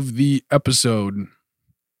MVP of the episode.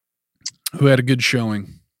 Who had a good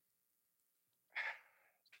showing?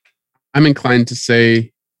 I'm inclined to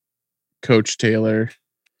say Coach Taylor.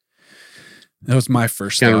 That was my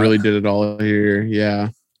first Kind of thought. really did it all here. Yeah.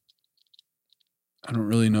 I don't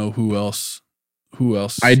really know who else.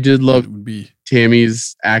 I did love it would be.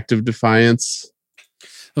 Tammy's act of defiance. It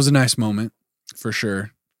was a nice moment for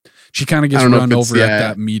sure. She kind of gets I don't know run if it's- over at yeah.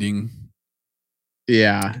 that meeting.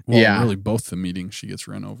 Yeah. Well, yeah. really both the meetings she gets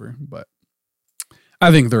run over, but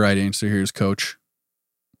I think the right answer here is Coach.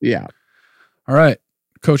 Yeah. All right.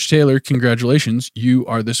 Coach Taylor, congratulations. You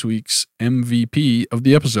are this week's MVP of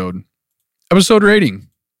the episode. Episode rating.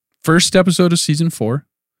 First episode of season 4.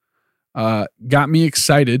 Got me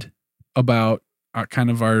excited about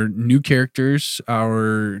our new characters,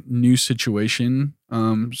 our new situation.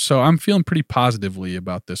 So I'm feeling pretty positively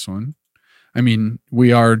about this one. I mean,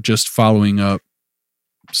 we are just following up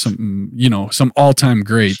some all-time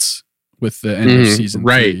greats with the end of Mhm, season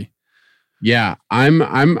right. 3. Yeah.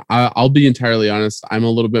 I'll be entirely honest. I'm a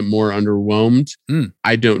little bit more underwhelmed.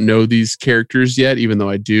 I don't know these characters yet, even though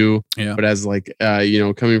I do. Yeah. But as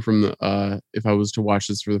coming from the, if I was to watch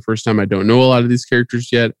this for the first time, I don't know a lot of these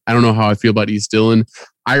characters yet. I don't know how I feel about East Dillon.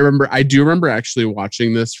 I do remember actually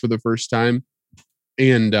watching this for the first time.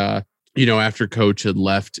 And, after Coach had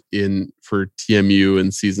left for TMU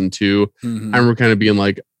in season 2, Mhm. I remember kind of being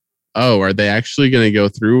like, oh, are they actually going to go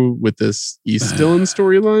through with this East Dillon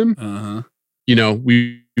storyline? Uh-huh.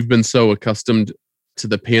 We've been so accustomed to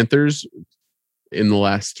the Panthers in the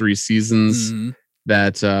last 3 seasons Mhm.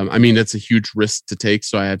 that, it's a huge risk to take.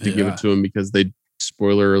 So I had to give Yeah. it to them because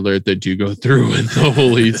spoiler alert, they do go through with the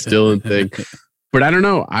whole East Dillon thing. But I don't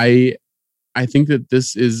know. I think that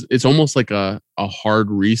it's almost like a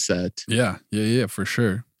hard reset Yeah, for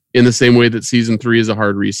sure. in the same way that season 3 is a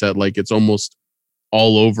hard reset. Like it's almost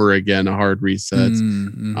all over again, a hard reset,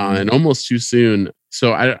 and almost too soon.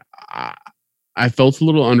 So I felt a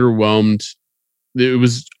little underwhelmed. It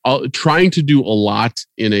was trying to do a lot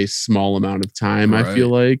in a small amount of time. Right. I feel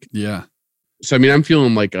like, Yeah. So I mean, I'm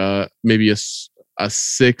feeling like maybe a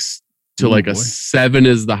 6 to like a 7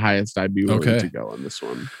 is the highest I'd be willing to go on this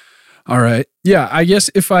one. All right. Yeah, I guess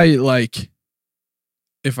if I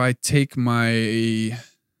take my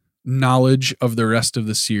knowledge of the rest of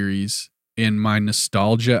the series and my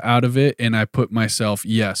nostalgia out of it, and I put myself,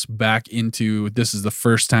 back into, this is the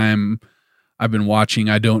first time I've been watching,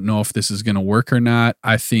 I don't know if this is going to work or not.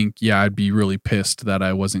 I think, I'd be really pissed that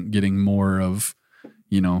I wasn't getting more of,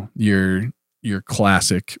 your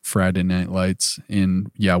classic Friday Night Lights,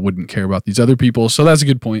 and wouldn't care about these other people. So that's a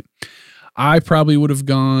good point. I probably would have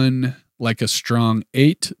gone like a strong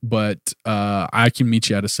 8, but I can meet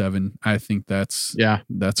you at a 7. I think that's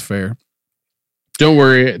fair. Don't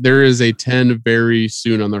worry, there is a 10 very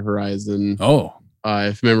soon on the horizon. Oh,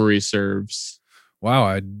 if memory serves. Wow,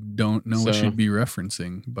 I don't know what you'd be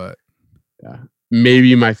referencing, but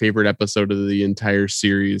maybe my favorite episode of the entire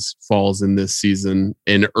series falls in this season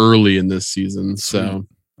and early in this season. So,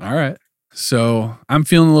 all right. So I'm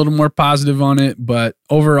feeling a little more positive on it, but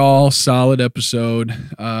overall solid episode.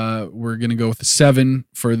 We're going to go with a 7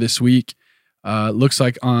 for this week. Looks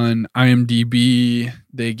like on IMDb,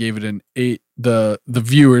 they gave it an 8. The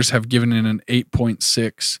viewers have given it an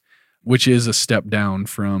 8.6, which is a step down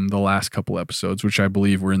from the last couple episodes, which I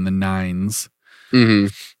believe were in the 9s. Mm-hmm.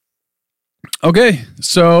 Okay,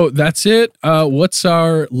 so that's it. What's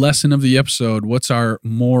our lesson of the episode? What's our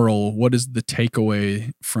moral? What is the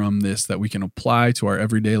takeaway from this that we can apply to our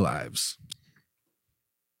everyday lives?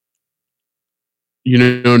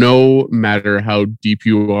 No matter how deep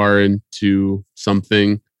you are into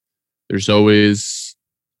something, there's always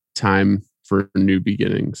time for new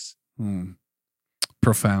beginnings.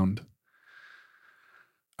 Profound.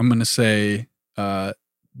 I'm going to say,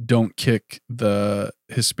 don't kick the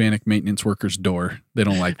Hispanic maintenance worker's door. They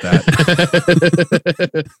don't like that.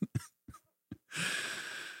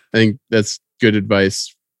 I think that's good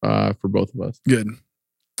advice for both of us. Good.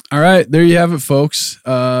 All right. There you have it, folks.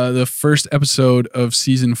 The first episode of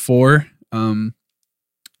season 4.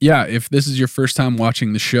 If this is your first time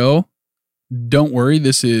watching the show, don't worry.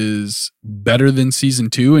 This is better than season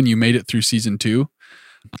 2, and you made it through season 2.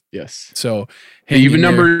 Yes. So the even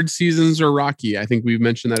numbered seasons are rocky. I think we've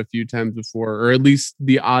mentioned that a few times before, or at least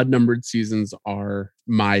the odd numbered seasons are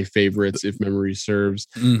my favorites, if memory serves.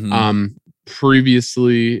 Mm-hmm.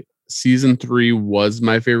 Previously, season 3 was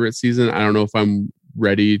my favorite season. I don't know if I'm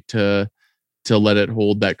ready to let it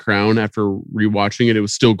hold that crown after rewatching it. It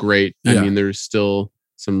was still great. Yeah. I mean, there's still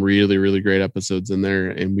some really, really great episodes in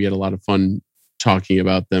there, and we had a lot of fun talking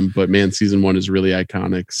about them, but man, season 1 is really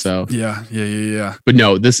iconic. So yeah. But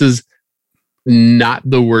no, this is not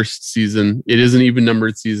the worst season. It is an even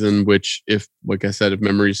numbered season, which, if, like I said, if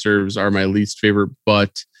memory serves, are my least favorite.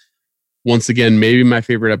 But once again, maybe my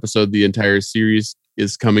favorite episode. The entire series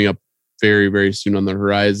is coming up very, very soon on the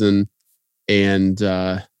horizon, and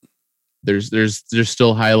there's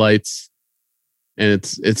still highlights, and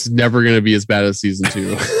it's never going to be as bad as season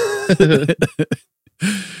 2.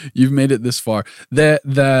 You've made it this far.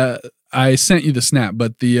 I sent you the snap,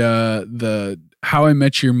 but the How I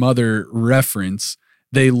Met Your Mother reference,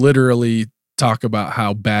 they literally talk about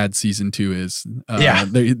how bad season 2 is.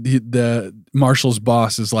 The Marshall's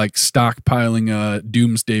boss is like stockpiling a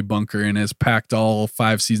doomsday bunker and has packed all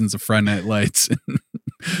 5 seasons of Friday Night Lights.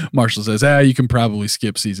 Marshall says, you can probably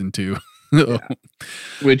skip season 2. Yeah.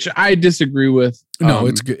 Which I disagree with. No,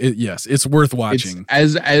 it's good. It's worth watching.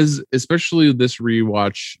 As especially this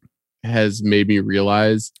rewatch has made me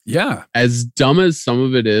realize. Yeah. As dumb as some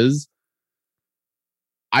of it is,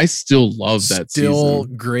 I still love that season. Still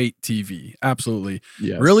great TV. Absolutely.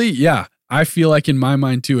 Yes. Really? Yeah. I feel like in my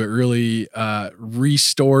mind too, it really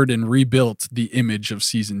restored and rebuilt the image of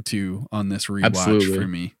season 2 on this rewatch for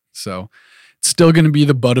me. So it's still going to be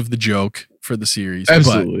the butt of the joke for the series.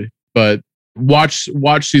 Absolutely. But watch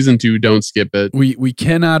season 2. Don't skip it. We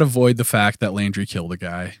cannot avoid the fact that Landry killed a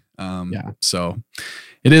guy. So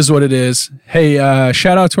it is what it is. Hey,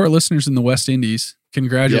 shout out to our listeners in the West Indies.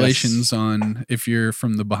 Congratulations on if you're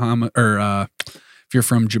from the Bahamas, or if you're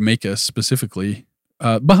from Jamaica specifically.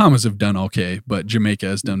 Bahamas have done okay, but Jamaica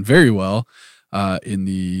has done very well in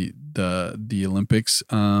the Olympics.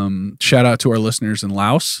 Shout out to our listeners in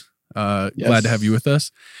Laos. Glad to have you with us,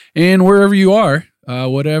 and wherever you are,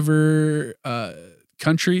 whatever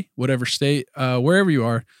country, whatever state, wherever you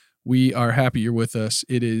are, We are happy you're with us.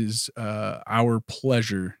 It is our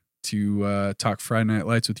pleasure to talk Friday Night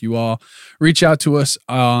Lights with you all. Reach out to us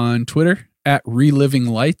on Twitter at Reliving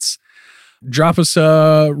Lights. Drop us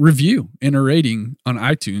a review and a rating on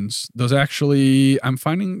iTunes. Those actually, I'm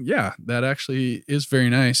finding, that actually is very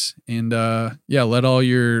nice. And let all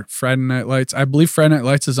your Friday Night Lights. I believe Friday Night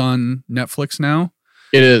Lights is on Netflix now.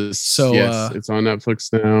 It is. So yes, it's on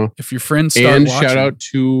Netflix now. If your friends start and watching,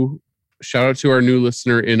 shout out to our new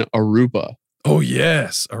listener in Aruba. Oh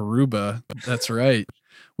yes, Aruba. That's right.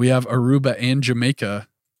 We have Aruba and Jamaica.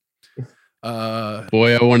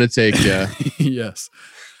 Boy, I want to take you. Yes.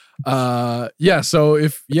 So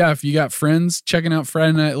if you got friends checking out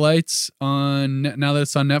Friday Night Lights now that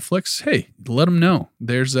it's on Netflix, hey, let them know.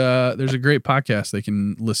 There's a great podcast they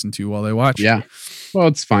can listen to while they watch. Yeah. Well,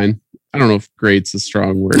 it's fine. I don't know if great's a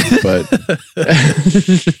strong word, but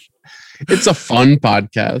it's a fun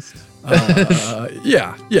podcast.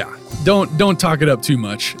 Don't talk it up too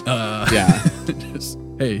much. Just,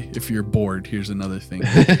 hey, if you're bored, here's another thing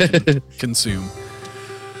to consume.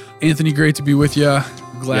 Anthony, great to be with you.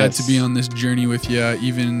 Glad to be on this journey with you,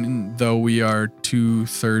 even though we are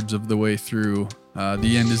 2/3 of the way through.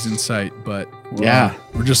 The end is in sight, but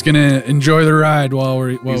we're just gonna enjoy the ride while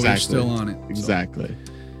we're still on it. Exactly. So,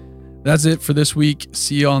 that's it for this week.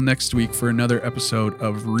 See you all next week for another episode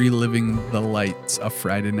of Reliving the Lights, a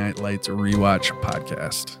Friday Night Lights rewatch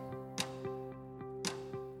podcast.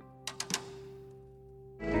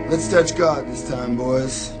 Let's touch God this time,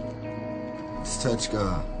 boys. Let's touch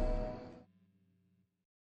God.